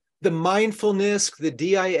 the mindfulness, the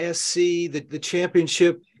DISC, the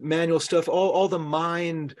championship manual stuff, all the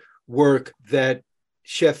mind work that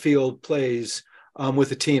Sheffield plays with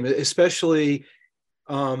the team, especially,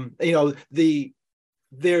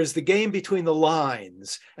 there's the game between the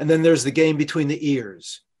lines, and then there's the game between the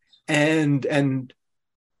ears, and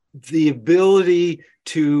the ability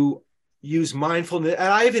to use mindfulness. And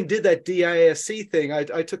I even did that DISC thing. I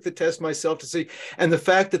took the test myself to see, and the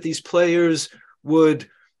fact that these players would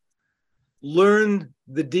learn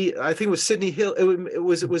I think it was Sidney Hill.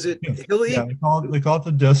 Was it Hilly? Yeah, they call it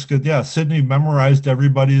the disc. Yeah, Sidney memorized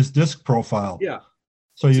everybody's disc profile. Yeah.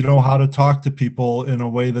 So you know how to talk to people in a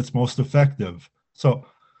way that's most effective. So,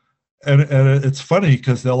 and it's funny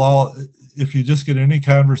because they'll all, if you just get any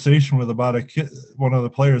conversation with about a kid, one of the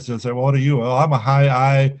players, they'll say, well, what are you? Well, I'm a high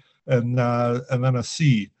I and then a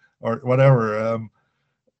C or whatever.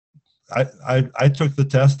 I took the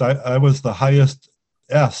test. I was the highest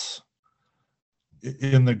S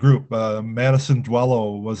in the group. Madison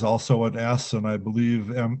Dwello was also an S, and I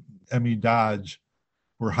believe Emmy Dodge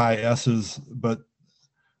were high S's, but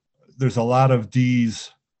there's a lot of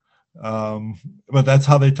D's. But that's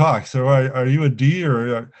how they talk. So are you a D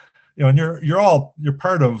or, and you're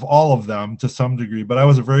part of all of them to some degree, but I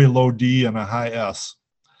was a very low D and a high S.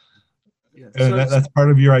 Yeah. And that's part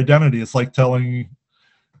of your identity. It's like telling,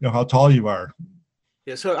 how tall you are.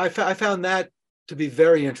 Yeah. So I found that to be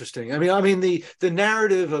very interesting. I mean, the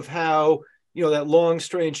narrative of how, that long,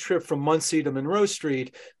 strange trip from Muncie to Monroe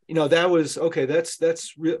Street, that was, okay,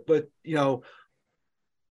 that's real, but,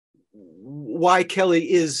 why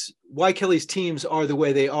Kelly's teams are the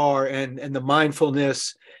way they are, and the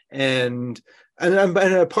mindfulness and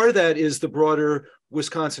a part of that is the broader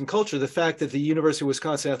Wisconsin culture. The fact that the University of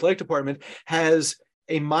Wisconsin Athletic Department has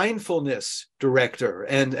a mindfulness director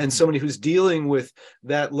and somebody who's dealing with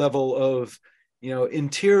that level of,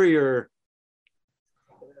 interior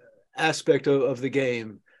aspect of the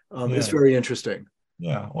game is very interesting.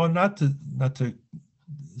 Yeah. Well, not to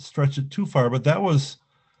stretch it too far, but that was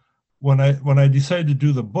when I decided to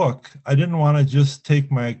do the book. I didn't want to just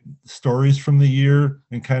take my stories from the year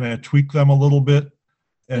and kind of tweak them a little bit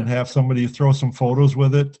and have somebody throw some photos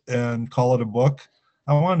with it and call it a book.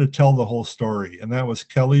 I wanted to tell the whole story, and that was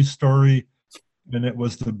Kelly's story, and it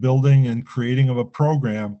was the building and creating of a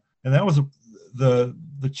program, and that was the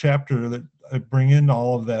chapter that I bring in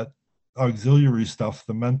all of that auxiliary stuff,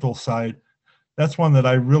 the mental side. That's one that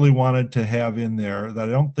I really wanted to have in there that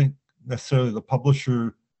I don't think necessarily the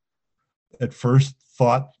publisher at first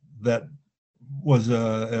thought that was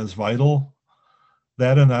as vital.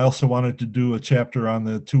 That, and I also wanted to do a chapter on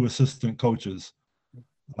the 2 assistant coaches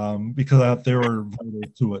because I thought they were vital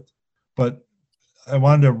to it. But I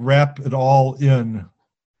wanted to wrap it all in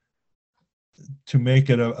to make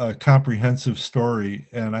it a comprehensive story.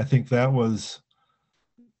 And I think that was,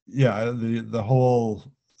 the whole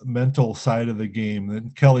mental side of the game.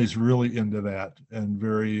 And Kelly's really into that and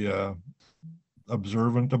very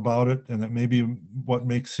observant about it. And that maybe what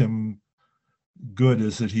makes him good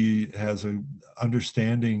is that he has a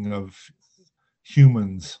understanding of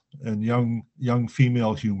humans and young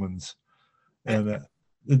female humans. And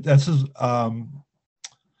that's his,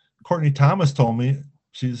 Courtney Thomas told me,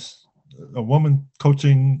 she's a woman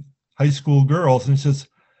coaching high school girls, and she says,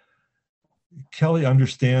 Kelly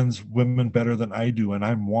understands women better than I do, and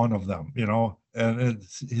I'm one of them, and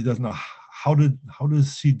he doesn't know how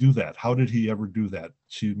does he do that? How did he ever do that?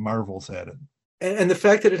 She marvels at it. And the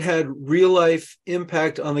fact that it had real life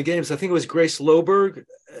impact on the games. I think it was Grace Loberg.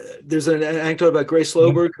 There's an anecdote about Grace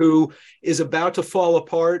Loberg who is about to fall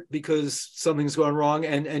apart because something's gone wrong,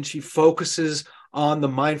 and she focuses on the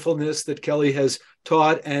mindfulness that Kelly has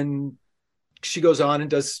taught, and she goes on and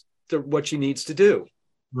does what she needs to do.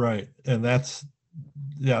 Right. And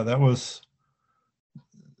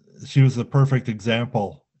she was the perfect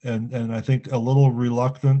example. And I think a little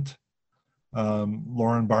reluctant.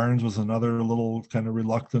 Lauren Barnes was another little kind of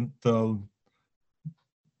reluctant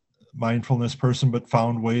mindfulness person, but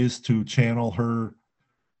found ways to channel her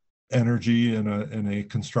energy in a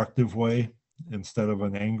constructive way instead of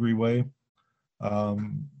an angry way.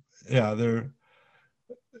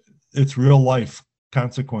 It's real life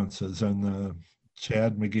consequences. And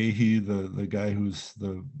Chad McGahee, the guy who's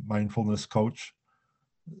the mindfulness coach,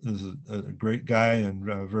 is a great guy and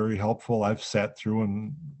very helpful. I've sat through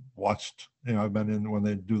and watched, I've been in when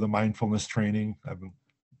they do the mindfulness training.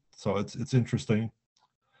 So it's interesting.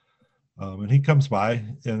 And he comes by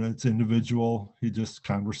and it's individual. He just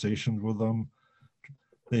conversations with them.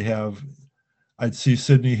 I'd see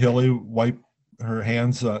Sydney Hilly wipe her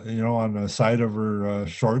hands, on the side of her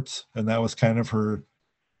shorts. And that was kind of her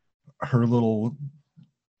little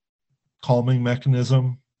calming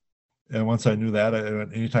mechanism. And once I knew that,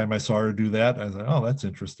 anytime I saw her do that, I was like, oh, that's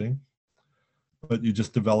interesting. But you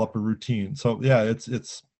just develop a routine. So yeah,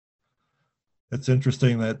 it's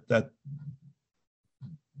interesting that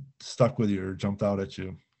stuck with you or jumped out at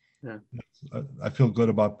you. Yeah, I feel good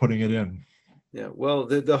about putting it in. Yeah, well,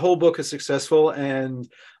 the whole book is successful, and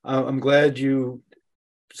I'm glad you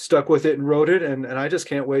stuck with it and wrote it, and I just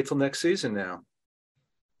can't wait till next season now.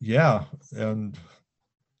 Yeah, and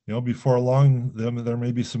before long, there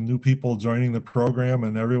may be some new people joining the program,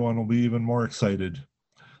 and everyone will be even more excited.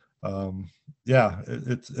 And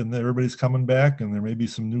everybody's coming back, and there may be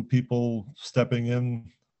some new people stepping in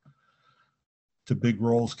to big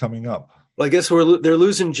roles coming up. Well, I guess they're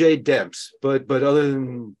losing Jade Demps, but other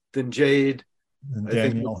than Jade and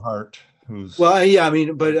Danielle Hart, who's but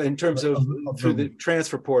in terms of through the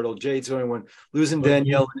transfer portal, Jade's the only one. Losing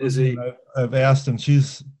Danielle and Izzy. I've asked, and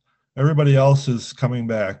everybody else is coming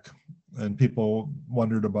back, and people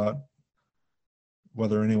wondered about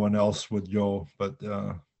whether anyone else would go, but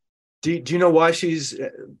do you know why she's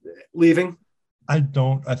leaving? I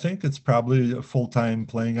don't. I think it's probably a full-time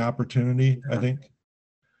playing opportunity. I think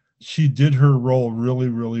she did her role really,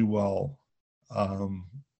 really well,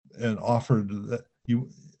 and offered that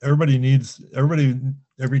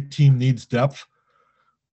every team needs depth,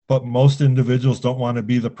 but most individuals don't want to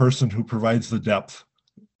be the person who provides the depth.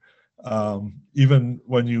 Even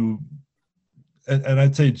when and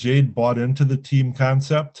I'd say Jade bought into the team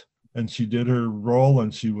concept, and she did her role,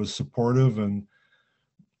 and she was supportive, and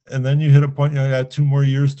then you hit a point, I got 2 more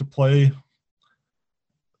years to play.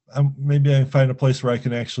 Maybe I can find a place where I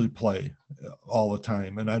can actually play all the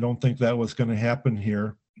time. And I don't think that was going to happen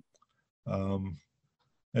here. And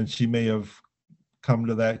she may have come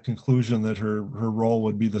to that conclusion that her role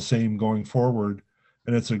would be the same going forward.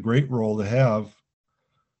 And it's a great role to have.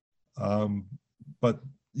 But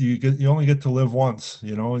you only get to live once,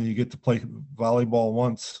 and you get to play volleyball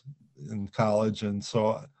once in college. And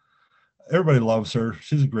so everybody loves her.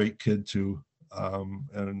 She's a great kid too.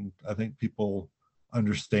 And I think people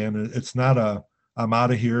understand it. It's not I'm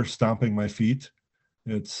out of here stomping my feet.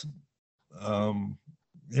 It's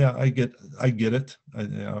I get it.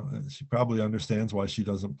 She probably understands why she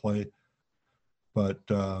doesn't play, but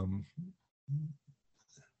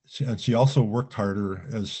she also worked harder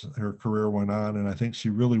as her career went on, and I think she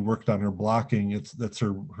really worked on her blocking. That's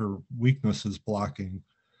her weakness is blocking,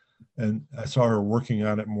 and I saw her working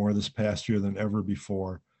on it more this past year than ever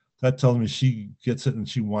before. That tells me she gets it and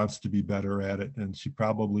she wants to be better at it, and she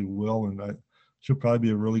probably will, and she'll probably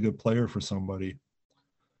be a really good player for somebody.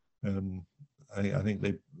 And I think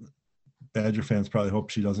Badger fans probably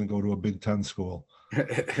hope she doesn't go to a Big Ten school.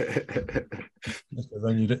 Then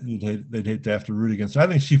they'd hate to have to root against her. I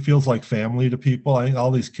think she feels like family to people. I think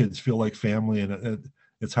all these kids feel like family, and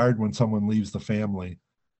it's hard when someone leaves the family,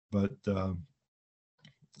 but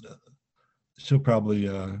she'll probably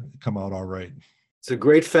come out all right. It's a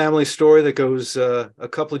great family story that goes a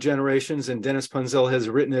couple of generations, and Dennis Punzel has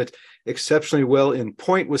written it exceptionally well in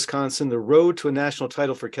Point, Wisconsin, the road to a national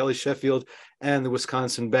title for Kelly Sheffield and the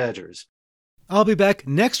Wisconsin Badgers. I'll be back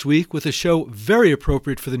next week with a show very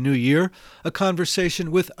appropriate for the new year, a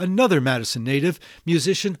conversation with another Madison native,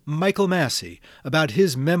 musician Michael Massey, about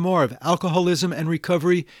his memoir of alcoholism and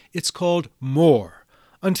recovery. It's called More.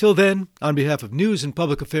 Until then, on behalf of News and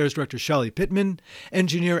Public Affairs Director Shali Pittman,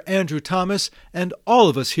 engineer Andrew Thomas, and all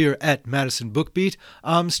of us here at Madison Bookbeat,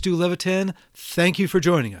 I'm Stu Levitan. Thank you for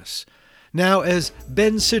joining us. Now, as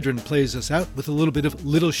Ben Sidran plays us out with a little bit of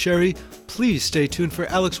Little Sherry, please stay tuned for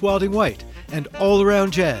Alex Wilding White and All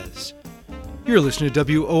Around Jazz. You're listening to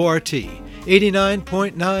WORT,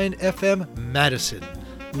 89.9 FM Madison,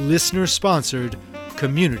 listener-sponsored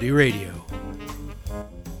community radio.